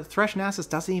remember, Thresh Nasus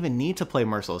doesn't even need to play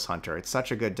Merciless Hunter. It's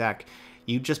such a good deck.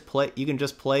 You can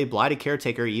just play Blighted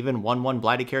Caretaker, even 1/1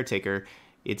 Blighted Caretaker.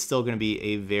 It's still going to be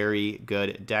a very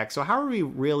good deck. So how are we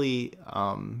really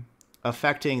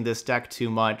affecting this deck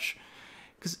too much?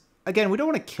 Because again, we don't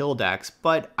want to kill decks,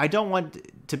 but I don't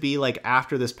want to be like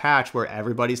after this patch where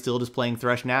everybody's still just playing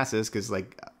Thresh Nasus because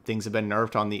like things have been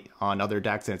nerfed on other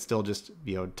decks and it's still just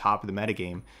top of the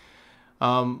metagame.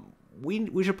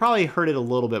 We should probably hurt it a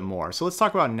little bit more. So let's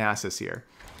talk about Nasus here.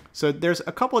 So there's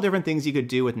a couple of different things you could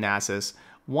do with Nasus.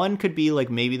 One could be like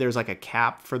maybe there's like a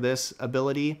cap for this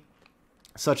ability,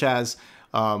 such as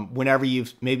whenever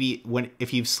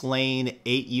if you've slain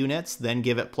 8 units, then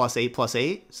give it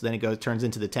 +8/+8. So then it turns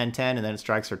into the 10/10, and then it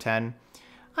strikes for 10.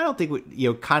 I don't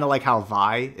think kind of like how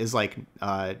Vi is like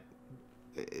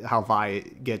how Vi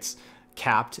gets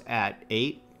capped at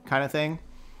 8 kind of thing.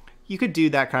 You could do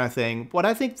that kind of thing. What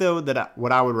I think though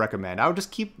what I would recommend, I would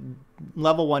just keep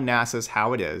level 1 Nasus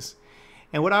how it is.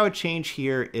 And what I would change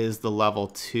here is the level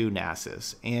 2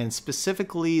 Nasus, and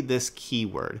specifically this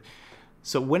keyword.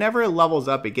 So whenever it levels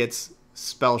up, it gets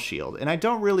Spell Shield, and I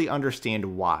don't really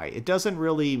understand why. It doesn't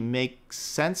really make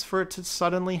sense for it to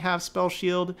suddenly have Spell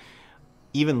Shield.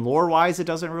 Even lore-wise, it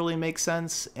doesn't really make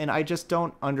sense, and I just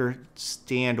don't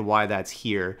understand why that's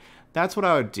here. That's what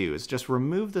I would do, is just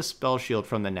remove the Spell Shield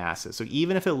from the Nasus. So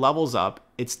even if it levels up,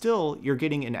 it's still, you're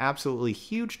getting an absolutely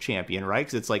huge champion, right?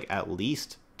 Because it's like at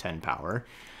least 10 power.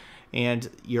 And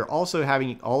you're also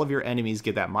having all of your enemies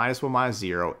get that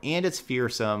 -1/-0, and it's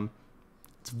fearsome.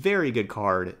 It's a very good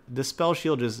card. The Spell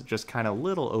Shield is just kind of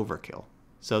little overkill.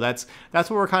 So that's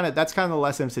what that's kind of the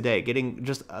lesson of today. Getting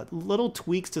just little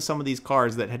tweaks to some of these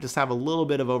cards that just have a little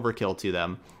bit of overkill to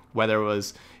them, whether it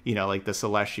was like the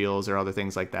Celestials or other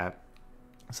things like that.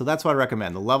 So that's what I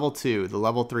recommend. The level 2, the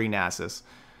level 3 Nasus.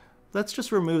 Let's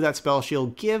just remove that Spell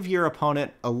Shield. Give your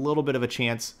opponent a little bit of a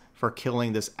chance for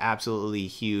killing this absolutely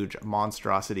huge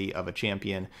monstrosity of a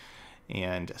champion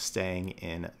and staying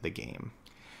in the game.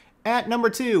 At number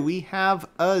 2, we have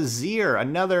Azir,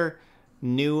 another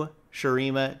new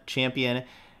Shurima champion.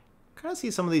 Kind of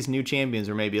see some of these new champions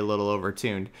are maybe a little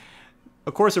overtuned.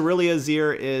 Of course, Aurelia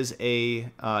Azir is a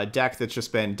deck that's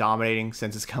just been dominating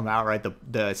since it's come out, right? The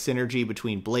synergy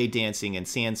between Blade Dancing and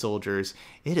Sand Soldiers,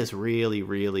 it is really,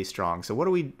 really strong. So what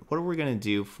are we going to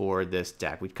do for this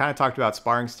deck? We've kind of talked about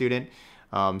Sparring Student.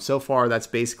 So far, that's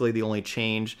basically the only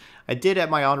change. I did at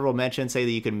my honorable mention say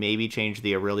that you could maybe change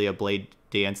the Aurelia Blade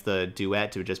Dance, the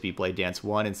duet, to just be Blade Dance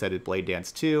 1 instead of Blade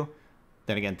Dance 2.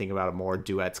 Then again, think about it more.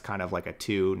 Duet's kind of like a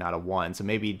 2, not a 1. So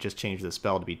maybe just change the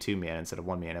spell to be 2 mana instead of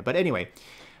 1 mana. But anyway,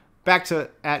 back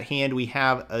to at hand, we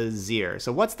have Azir.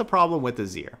 So what's the problem with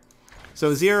Azir?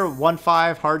 So Azir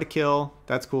 1/5, hard to kill.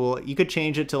 That's cool. You could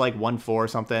change it to like 1/4 or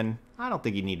something. I don't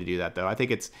think you need to do that though. I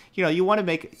think it's, you want to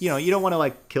make, you don't want to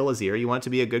like kill Azir. You want it to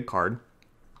be a good card.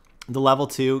 The level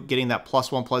 2, getting that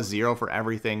 +1/+0 for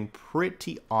everything,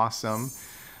 pretty awesome.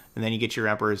 And then you get your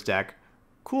Emperor's deck.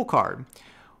 Cool card.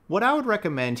 What I would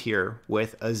recommend here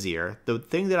with Azir, the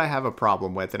thing that I have a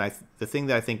problem with, and the thing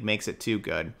that I think makes it too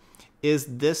good, is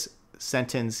this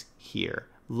sentence here.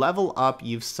 Level up,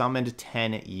 you've summoned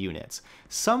 10 units.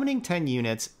 Summoning 10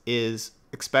 units is,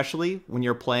 especially when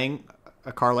you're playing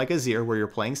a card like Azir, where you're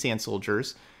playing Sand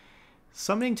Soldiers,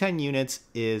 summoning 10 units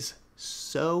is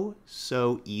so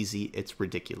easy, it's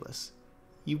ridiculous.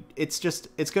 It's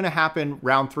going to happen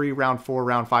round 3, round 4,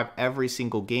 round 5, every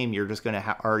single game. You're just going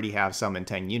to already have summoned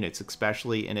 10 units,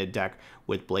 especially in a deck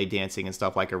with Blade Dancing and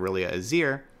stuff like Aurelia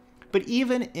Azir. But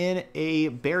even in a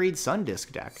Buried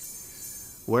Sundisk deck,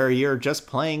 where you're just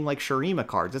playing like Shurima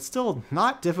cards, it's still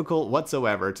not difficult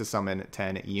whatsoever to summon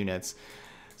 10 units.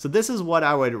 So this is what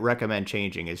I would recommend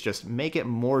changing, is just make it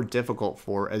more difficult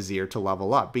for Azir to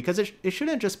level up, because it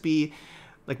shouldn't just be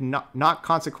like not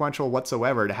consequential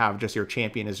whatsoever to have just your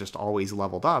champion is just always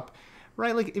leveled up,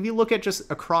 right? Like if you look at just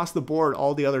across the board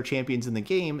all the other champions in the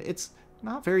game, it's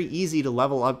not very easy to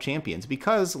level up champions,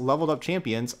 because leveled up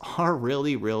champions are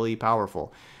really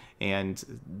powerful. And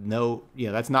no,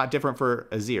 that's not different for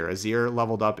Azir. Azir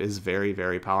leveled up is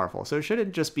very powerful. So it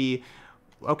shouldn't just be,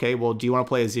 okay, well, do you want to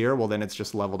play Azir? Well, then it's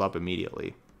just leveled up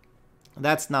immediately.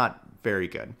 That's not very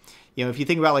good. If you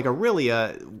think about like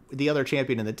Aurelia, the other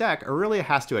champion in the deck, Aurelia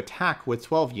has to attack with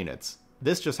 12 units.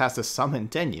 This just has to summon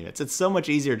 10 units. It's so much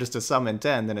easier just to summon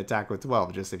 10 than attack with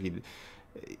 12, just if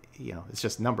it's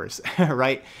just numbers,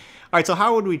 right? All right, so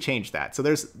how would we change that? So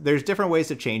there's different ways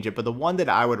to change it, but the one that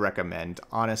I would recommend,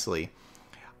 honestly,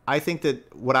 I think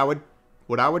that what I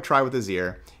would try with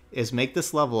Azir is make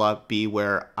this level up be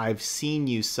where I've seen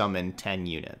you summon 10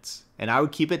 units. And I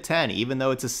would keep it 10, even though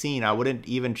it's a scene. I wouldn't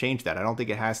even change that. I don't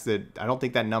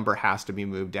think that number has to be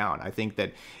moved down. I think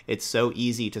that it's so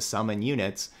easy to summon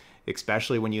units,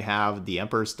 especially when you have the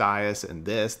Emperor's Dais and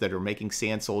this that are making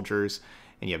Sand Soldiers,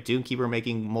 and you have Doomkeeper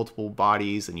making multiple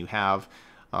bodies, and you have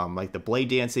like the Blade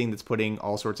Dancing that's putting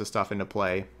all sorts of stuff into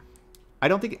play. I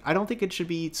don't think it should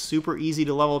be super easy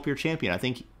to level up your champion. I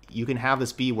think you can have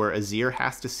this be where Azir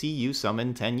has to see you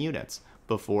summon 10 units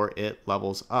before it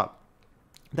levels up.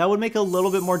 That would make it a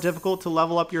little bit more difficult to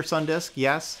level up your Sundisk,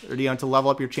 yes, or to level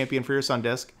up your champion for your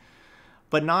Sundisk,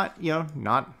 but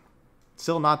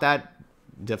still not that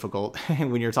difficult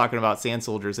when you're talking about Sand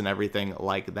Soldiers and everything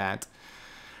like that.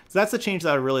 So that's the change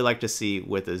that I'd really like to see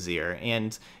with Azir.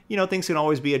 And things can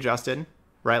always be adjusted,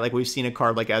 right? Like we've seen a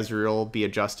card like Ezreal be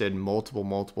adjusted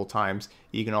multiple times.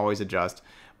 You can always adjust.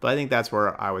 But I think that's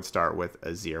where I would start with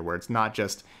Azir, where it's not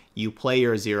just you play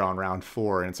your Azir on round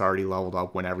 4 and it's already leveled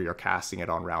up whenever you're casting it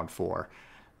on round 4.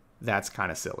 That's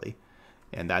kind of silly.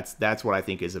 And that's what I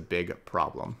think is a big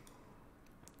problem.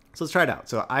 So let's try it out.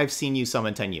 So I've seen you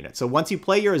summon 10 units. So once you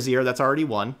play your Azir, that's already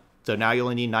 1. So now you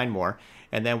only need 9 more.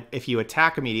 And then if you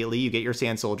attack immediately, you get your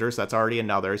Sand Soldiers. That's already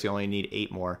another, so you only need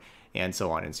 8 more, and so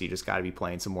on. And so you just got to be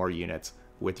playing some more units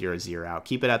with your Azir out.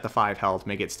 Keep it at the 5 health.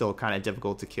 Make it still kind of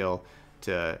difficult to kill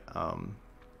to,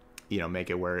 make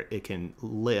it where it can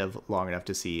live long enough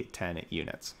to see 10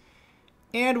 units.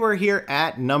 And we're here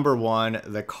at number 1,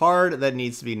 the card that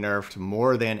needs to be nerfed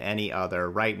more than any other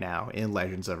right now in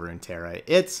Legends of Runeterra.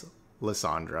 It's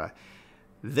Lissandra.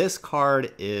 This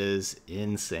card is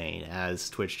insane, as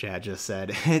Twitch chat just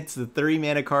said. It's the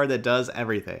 3-mana card that does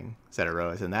everything, said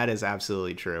Erois, and that is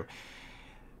absolutely true.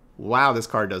 Wow, this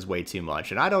card does way too much,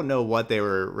 and I don't know what they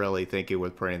were really thinking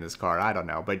with printing this card. I don't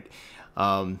know, but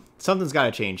something's got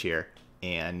to change here,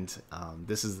 and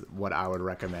this is what I would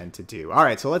recommend to do. All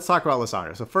right, so let's talk about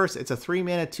Lissandra. So first, it's a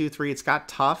 3-mana 2/3. It's got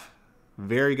tough,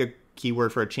 very good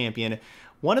keyword for a champion.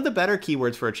 One of the better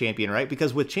keywords for a champion, right?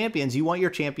 Because with champions, you want your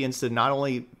champions to not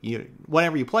only,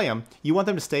 whenever you play them, you want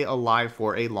them to stay alive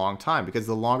for a long time. Because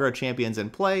the longer a champion's in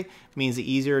play means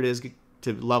the easier it is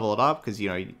to level it up. Because,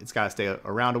 it's got to stay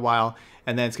around a while.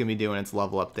 And then it's going to be doing its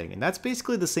level up thing. And that's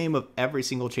basically the same of every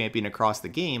single champion across the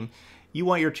game. You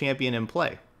want your champion in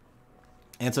play.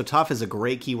 And so tough is a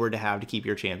great keyword to have to keep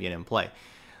your champion in play.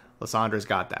 Lissandra's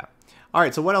got that. All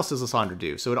right, so what else does Lissandra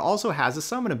do? So it also has a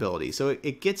summon ability. So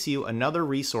it gets you another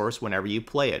resource whenever you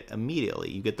play it immediately.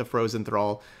 You get the Frozen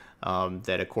Thrall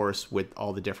that, of course, with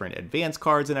all the different advanced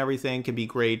cards and everything can be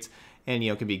great and,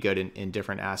 can be good in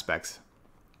different aspects.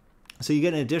 So you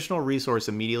get an additional resource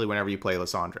immediately whenever you play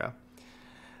Lissandra.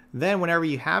 Then whenever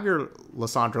you have your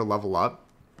Lissandra level up,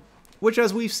 which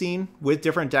as we've seen with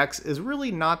different decks is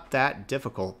really not that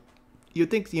difficult.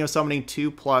 You'd think, summoning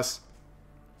 2+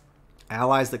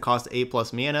 allies that cost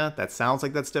 8+ mana, that sounds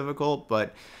like that's difficult,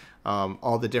 but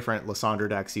all the different Lissandra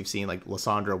decks you've seen, like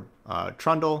Lissandra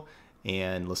Trundle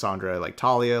and Lissandra like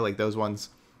Talia, like those ones,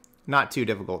 not too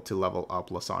difficult to level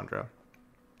up Lysandra.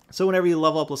 So whenever you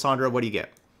level up Lysandra, what do you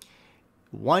get?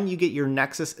 One, you get your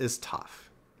Nexus is tough.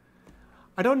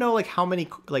 I don't know like how many,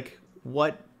 like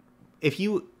what, if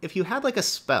you had like a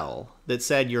spell that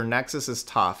said your Nexus is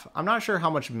tough, I'm not sure how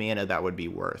much mana that would be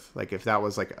worth. Like if that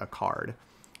was like a card,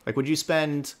 like would you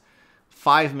spend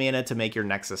 5 mana to make your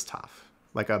Nexus tough?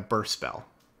 Like a burst spell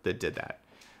that did that?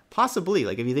 Possibly.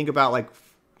 Like if you think about like,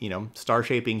 you know, Star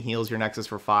Shaping heals your Nexus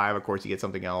for 5. Of course you get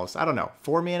something else. I don't know.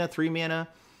 4 mana, 3 mana?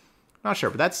 Not sure,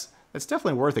 but that's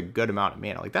definitely worth a good amount of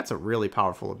mana. Like that's a really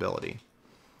powerful ability.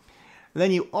 And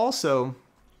then you also,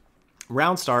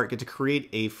 round start, get to create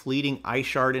a fleeting Ice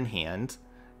Shard in hand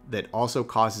that also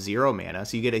costs 0 mana.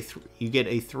 So you get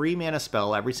a 3 mana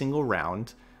spell every single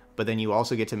round, but then you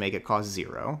also get to make it cost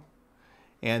 0.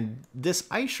 And this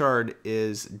Ice Shard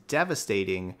is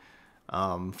devastating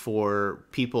for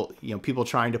people, you know, people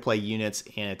trying to play units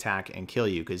and attack and kill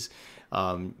you, because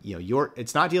you know,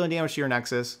 it's not dealing damage to your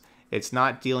Nexus. It's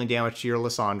not dealing damage to your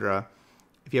Lysandra.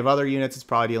 If you have other units, it's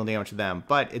probably dealing damage to them,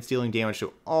 but it's dealing damage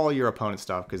to all your opponent's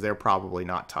stuff because they're probably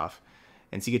not tough.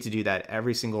 And so you get to do that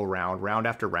every single round, round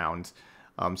after round.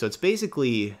 So it's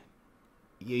basically,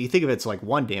 you think of it as like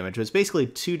 1 damage, but it's basically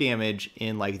 2 damage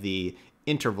in like the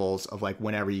intervals of like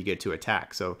whenever you get to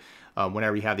attack. So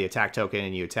whenever you have the attack token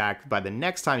and you attack, by the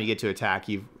next time you get to attack,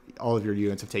 all of your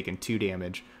units have taken 2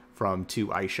 damage from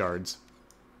 2 Ice Shards.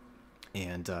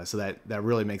 And so that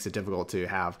really makes it difficult to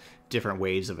have different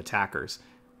waves of attackers.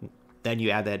 Then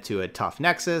you add that to a tough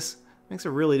Nexus, makes it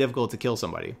really difficult to kill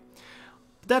somebody.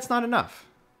 But that's not enough.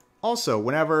 Also,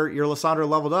 whenever your Lysandra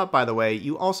leveled up, by the way,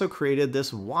 you also created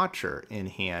this Watcher in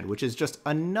hand, which is just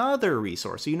another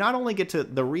resource. So you not only get to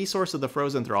the resource of the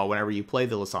Frozen Thrall whenever you play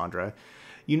the Lysandra,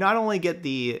 you not only get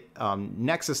the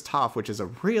Nexus Tough, which is a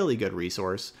really good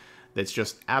resource that's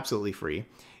just absolutely free,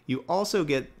 you also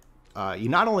get you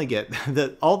not only get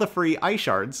all the free Ice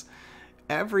Shards,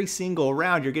 every single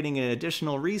round you're getting an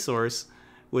additional resource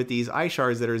with these Ice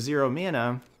Shards that are 0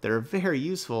 mana, that are very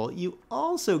useful. You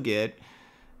also get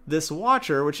this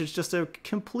Watcher, which is just a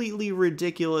completely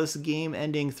ridiculous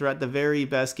game-ending threat, the very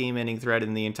best game-ending threat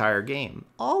in the entire game.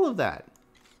 All of that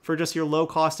for just your low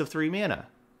cost of 3 mana.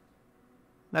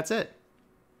 That's it.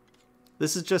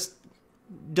 This is just,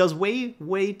 does way,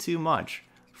 way too much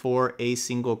for a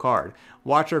single card.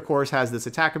 Watcher, of course, has this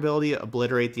attack ability,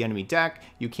 obliterate the enemy deck.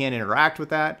 You can't interact with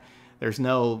that. There's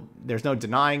no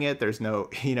denying it. There's no,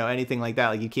 you know, anything like that.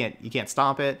 Like you can't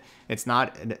stomp it. It's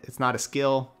not a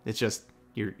skill. It's just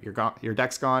your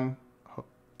deck's gone.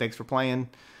 Thanks for playing.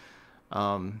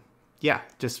 Yeah,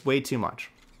 just way too much.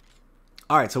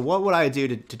 All right, so what would I do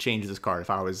to change this card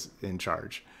if I was in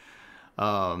charge?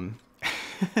 But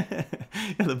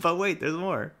wait, there's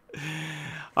more.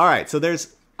 All right, so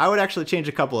I would actually change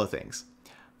a couple of things.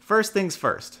 First things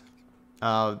first.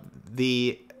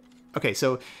 Okay,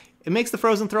 so it makes the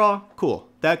Frozen Thrall cool.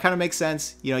 That kind of makes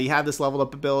sense. You know, you have this leveled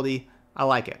up ability. I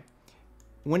like it.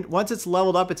 Once it's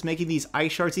leveled up, it's making these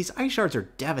Ice Shards. These Ice Shards are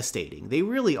devastating. They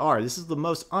really are. This is the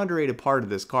most underrated part of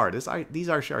this card. These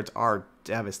Ice Shards are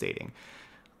devastating.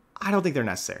 I don't think they're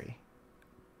necessary.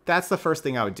 That's the first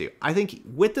thing I would do. I think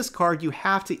with this card, you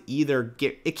have to either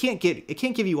get, it can't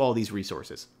give you all these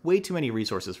resources. Way too many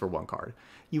resources for one card.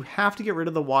 You have to get rid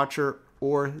of the Watcher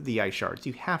or the Ice Shards.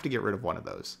 You have to get rid of one of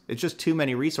those. It's just too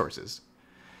many resources.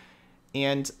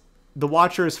 And the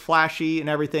Watcher is flashy and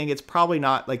everything. It's probably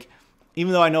not like,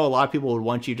 even though I know a lot of people would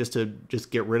want you to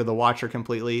get rid of the Watcher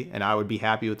completely, and I would be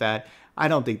happy with that, I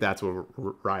don't think that's what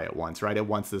Riot wants, right? It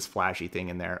wants this flashy thing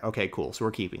in there. Okay, cool. So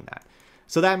we're keeping that.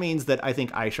 So that means that I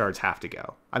think Ice Shards have to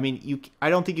go. I mean, I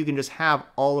don't think you can just have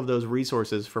all of those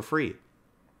resources for free.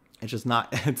 It's just not,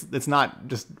 it's not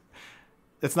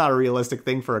a realistic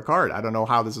thing for a card. I don't know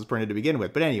how this was printed to begin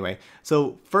with. But anyway,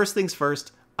 so first things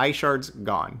first, Ice Shards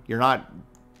gone. You're not,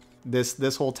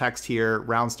 this whole text here,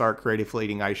 round start, create a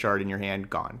fleeting Ice Shard in your hand,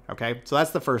 gone. Okay, so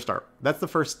that's the first start. That's the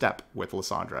first step with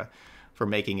Lysandra for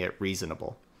making it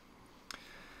reasonable.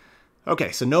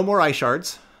 Okay, so no more Ice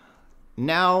Shards.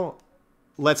 Now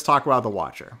let's talk about the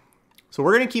Watcher. So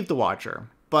we're going to keep the Watcher,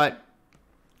 but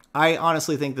I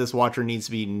honestly think this Watcher needs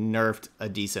to be nerfed a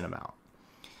decent amount.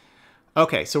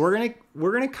 Okay, so we're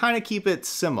gonna kind of keep it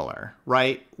similar,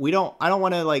 right? I don't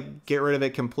want to like get rid of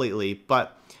it completely,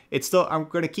 but it's still, I'm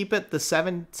gonna keep it the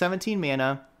 17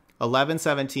 mana,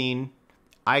 11/17.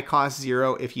 I cost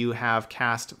 0 if you have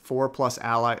cast 4+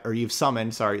 ally, or you've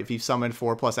summoned, sorry, if you've summoned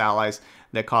 4+ allies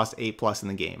that cost 8+ in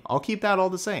the game. I'll keep that all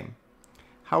the same.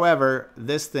 However,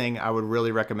 this thing I would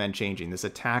really recommend changing. This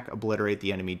attack, obliterate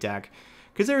the enemy deck,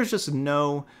 because there's just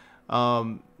no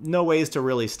ways to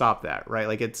really stop that, right?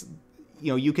 Like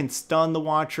you can stun the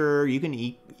Watcher, you can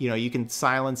you can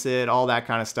silence it, all that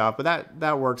kind of stuff, but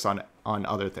that works on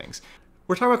other things.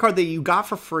 We're talking about a card that you got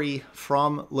for free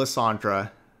from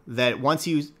Lissandra, that once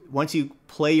you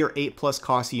play your 8+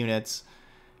 cost units,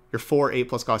 your 4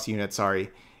 8+ cost units, sorry,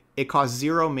 it costs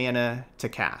 0 mana to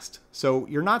cast. So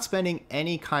you're not spending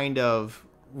any kind of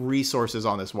resources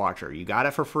on this Watcher. You got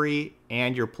it for free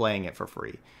and you're playing it for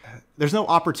free. There's no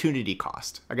opportunity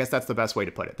cost. I guess that's the best way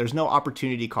to put it. There's no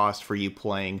opportunity cost for you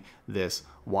playing this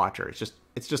Watcher.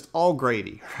 It's just all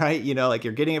gravy, right? Like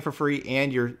you're getting it for free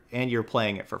and you're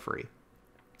playing it for free.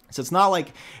 So it's not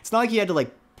like you had to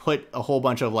like put a whole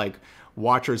bunch of like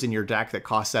Watchers in your deck that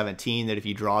cost 17 that if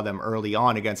you draw them early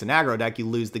on against an aggro deck, you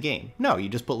lose the game. No, you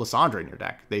just put Lissandra in your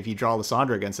deck. If you draw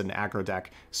Lissandra against an aggro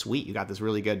deck, sweet, you got this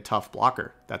really good tough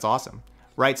blocker. That's awesome,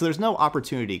 right? So there's no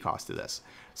opportunity cost to this.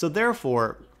 So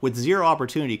therefore, with 0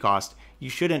 opportunity cost, you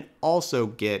shouldn't also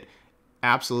get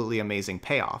absolutely amazing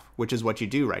payoff, which is what you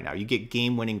do right now. You get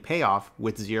game-winning payoff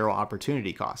with 0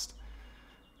 opportunity cost.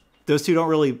 Those two don't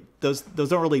really those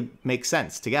don't really make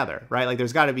sense together, right? Like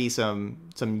there's got to be some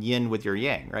yin with your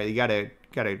yang, right? You got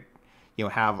to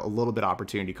have a little bit of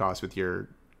opportunity cost with your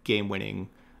game-winning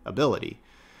ability.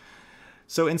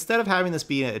 So instead of having this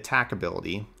be an attack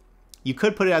ability, you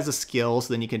could put it as a skill,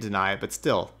 so then you can deny it, but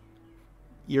still,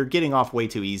 you're getting off way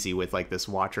too easy with like this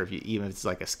Watcher even if it's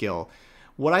like a skill.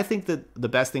 What I think that the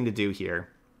best thing to do here,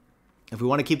 if we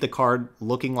want to keep the card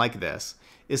looking like this,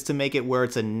 is to make it where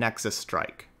it's a Nexus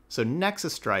Strike. So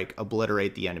Nexus Strike,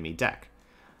 obliterate the enemy deck.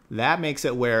 That makes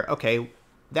it where, okay,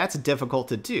 that's difficult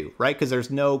to do, right? Because there's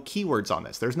no keywords on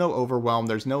this. There's no Overwhelm,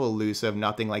 there's no Elusive,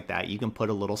 nothing like that. You can put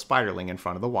a little Spiderling in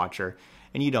front of the Watcher,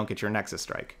 and you don't get your Nexus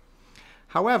Strike.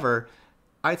 However,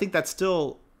 I think that's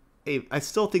I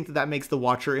still think that makes the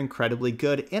Watcher incredibly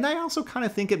good, and I also kind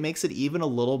of think it makes it even a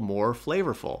little more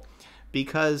flavorful.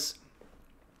 Because,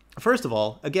 first of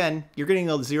all, again, you're getting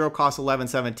a 0 cost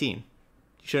 11/17.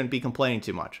 You shouldn't be complaining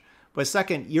too much. But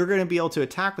second, you're going to be able to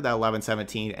attack with that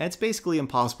 11/17, and it's basically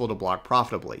impossible to block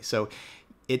profitably. So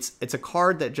it's a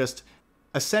card that just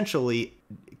essentially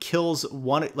kills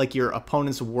your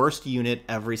opponent's worst unit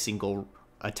every single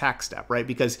attack step, right?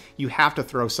 Because you have to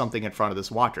throw something in front of this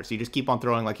Watcher. So you just keep on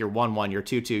throwing like your 1/1, your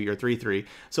 2/2, your 3/3.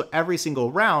 So every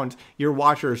single round, your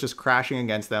Watcher is just crashing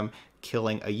against them,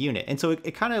 killing a unit. And so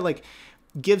it kind of like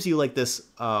gives you like this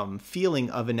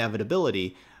feeling of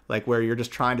inevitability, like where you're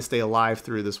just trying to stay alive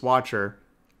through this Watcher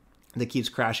that keeps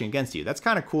crashing against you. That's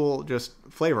kind of cool just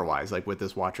flavor-wise, like with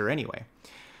this Watcher anyway.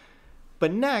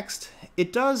 But next,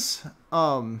 it does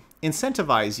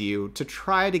incentivize you to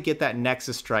try to get that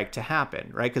Nexus Strike to happen,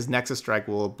 right? Because Nexus Strike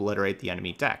will obliterate the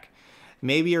enemy deck.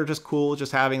 Maybe you're just cool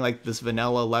just having like this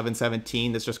vanilla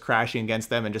 11/17 that's just crashing against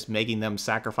them and just making them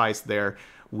sacrifice their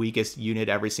weakest unit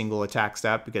every single attack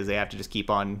step because they have to just keep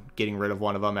on getting rid of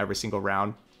one of them every single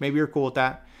round. Maybe you're cool with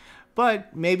that.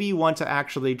 But maybe you want to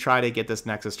actually try to get this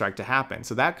Nexus Strike to happen.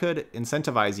 So that could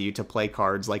incentivize you to play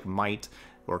cards like Might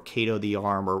or Kato the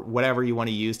Arm or whatever you want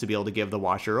to use to be able to give the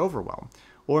Watcher Overwhelm.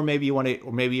 Or maybe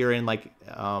you're in like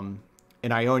an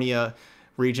Ionia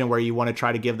region where you want to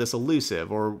try to give this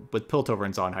Elusive, or with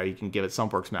Piltover's on, how you can give it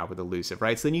Sunfork's map with Elusive,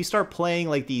 right? So then you start playing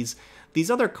like these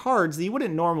other cards that you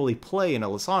wouldn't normally play in a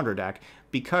Lissandra deck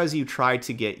because you tried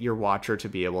to get your Watcher to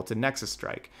be able to Nexus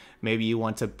Strike. Maybe you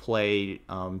want to play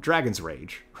Dragon's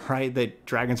Rage, right? That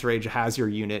Dragon's Rage has your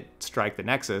unit strike the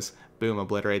Nexus, boom,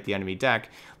 obliterate the enemy deck.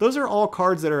 Those are all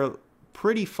cards that are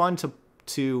pretty fun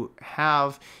to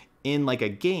have in like a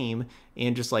game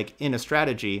and just like in a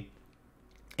strategy.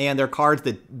 And they're cards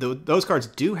that those cards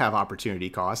do have opportunity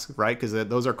costs, right? Because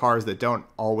those are cards that don't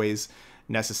always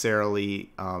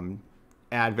necessarily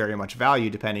add very much value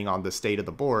depending on the state of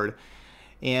the board.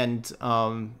 And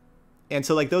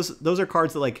so like those are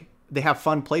cards that like they have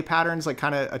fun play patterns like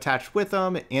kind of attached with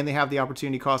them, and they have the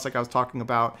opportunity cost like I was talking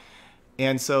about.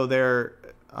 And so they're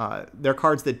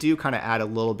cards that do kind of add a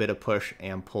little bit of push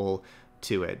and pull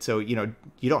to it. So, you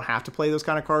don't have to play those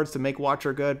kind of cards to make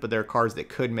Watcher good, but there are cards that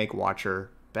could make Watcher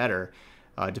better,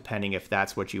 depending if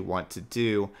that's what you want to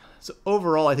do. So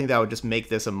overall, I think that would just make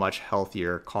this a much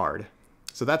healthier card.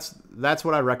 So that's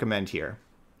what I recommend here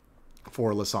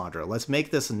for Lissandra. Let's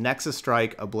make this Nexus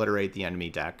Strike obliterate the enemy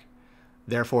deck.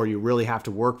 Therefore, you really have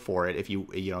to work for it if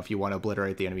you want to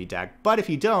obliterate the enemy deck. But if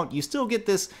you don't, you still get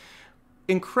this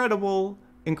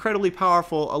incredibly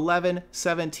powerful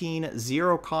 11/17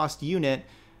 0 cost unit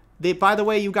that, by the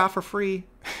way, you got for free.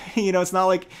 It's not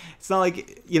like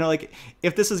like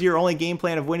if this is your only game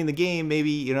plan of winning the game,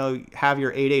 maybe have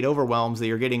your 8/8 Overwhelms that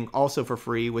you're getting also for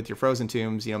free with your Frozen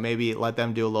Tombs. Maybe let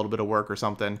them do a little bit of work or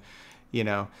something.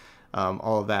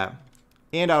 All of that.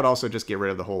 And I would also just get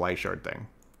rid of the whole Light Shard thing.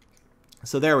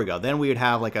 So there we go. Then we would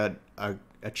have like a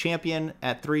champion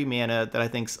at 3 mana that I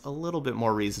think's a little bit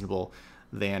more reasonable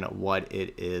than what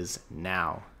it is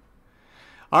now.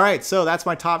 All right, so that's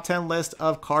my top 10 list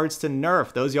of cards to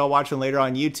nerf. Those y'all watching later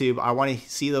on YouTube, I want to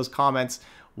see those comments.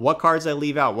 What cards I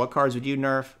leave out? What cards would you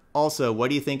nerf? Also, what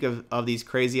do you think of these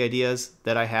crazy ideas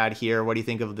that I had here? What do you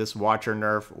think of this Watcher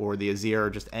nerf or the Azir or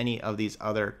just any of these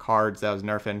other cards that I was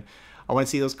nerfing? I want to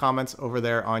see those comments over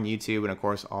there on YouTube, and of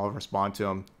course, I'll respond to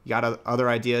them. You got other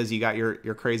ideas? You got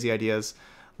your crazy ideas?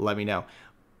 Let me know.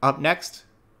 Up next,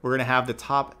 we're going to have the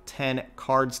top 10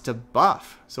 cards to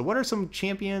buff. So what are some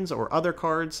champions or other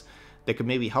cards that could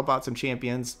maybe help out some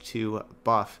champions to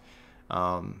buff?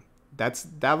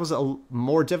 That was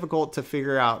more difficult to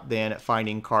figure out than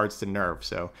finding cards to nerf.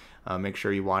 So make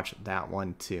sure you watch that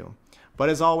one too. But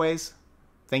as always,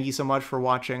 thank you so much for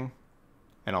watching,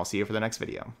 and I'll see you for the next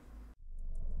video.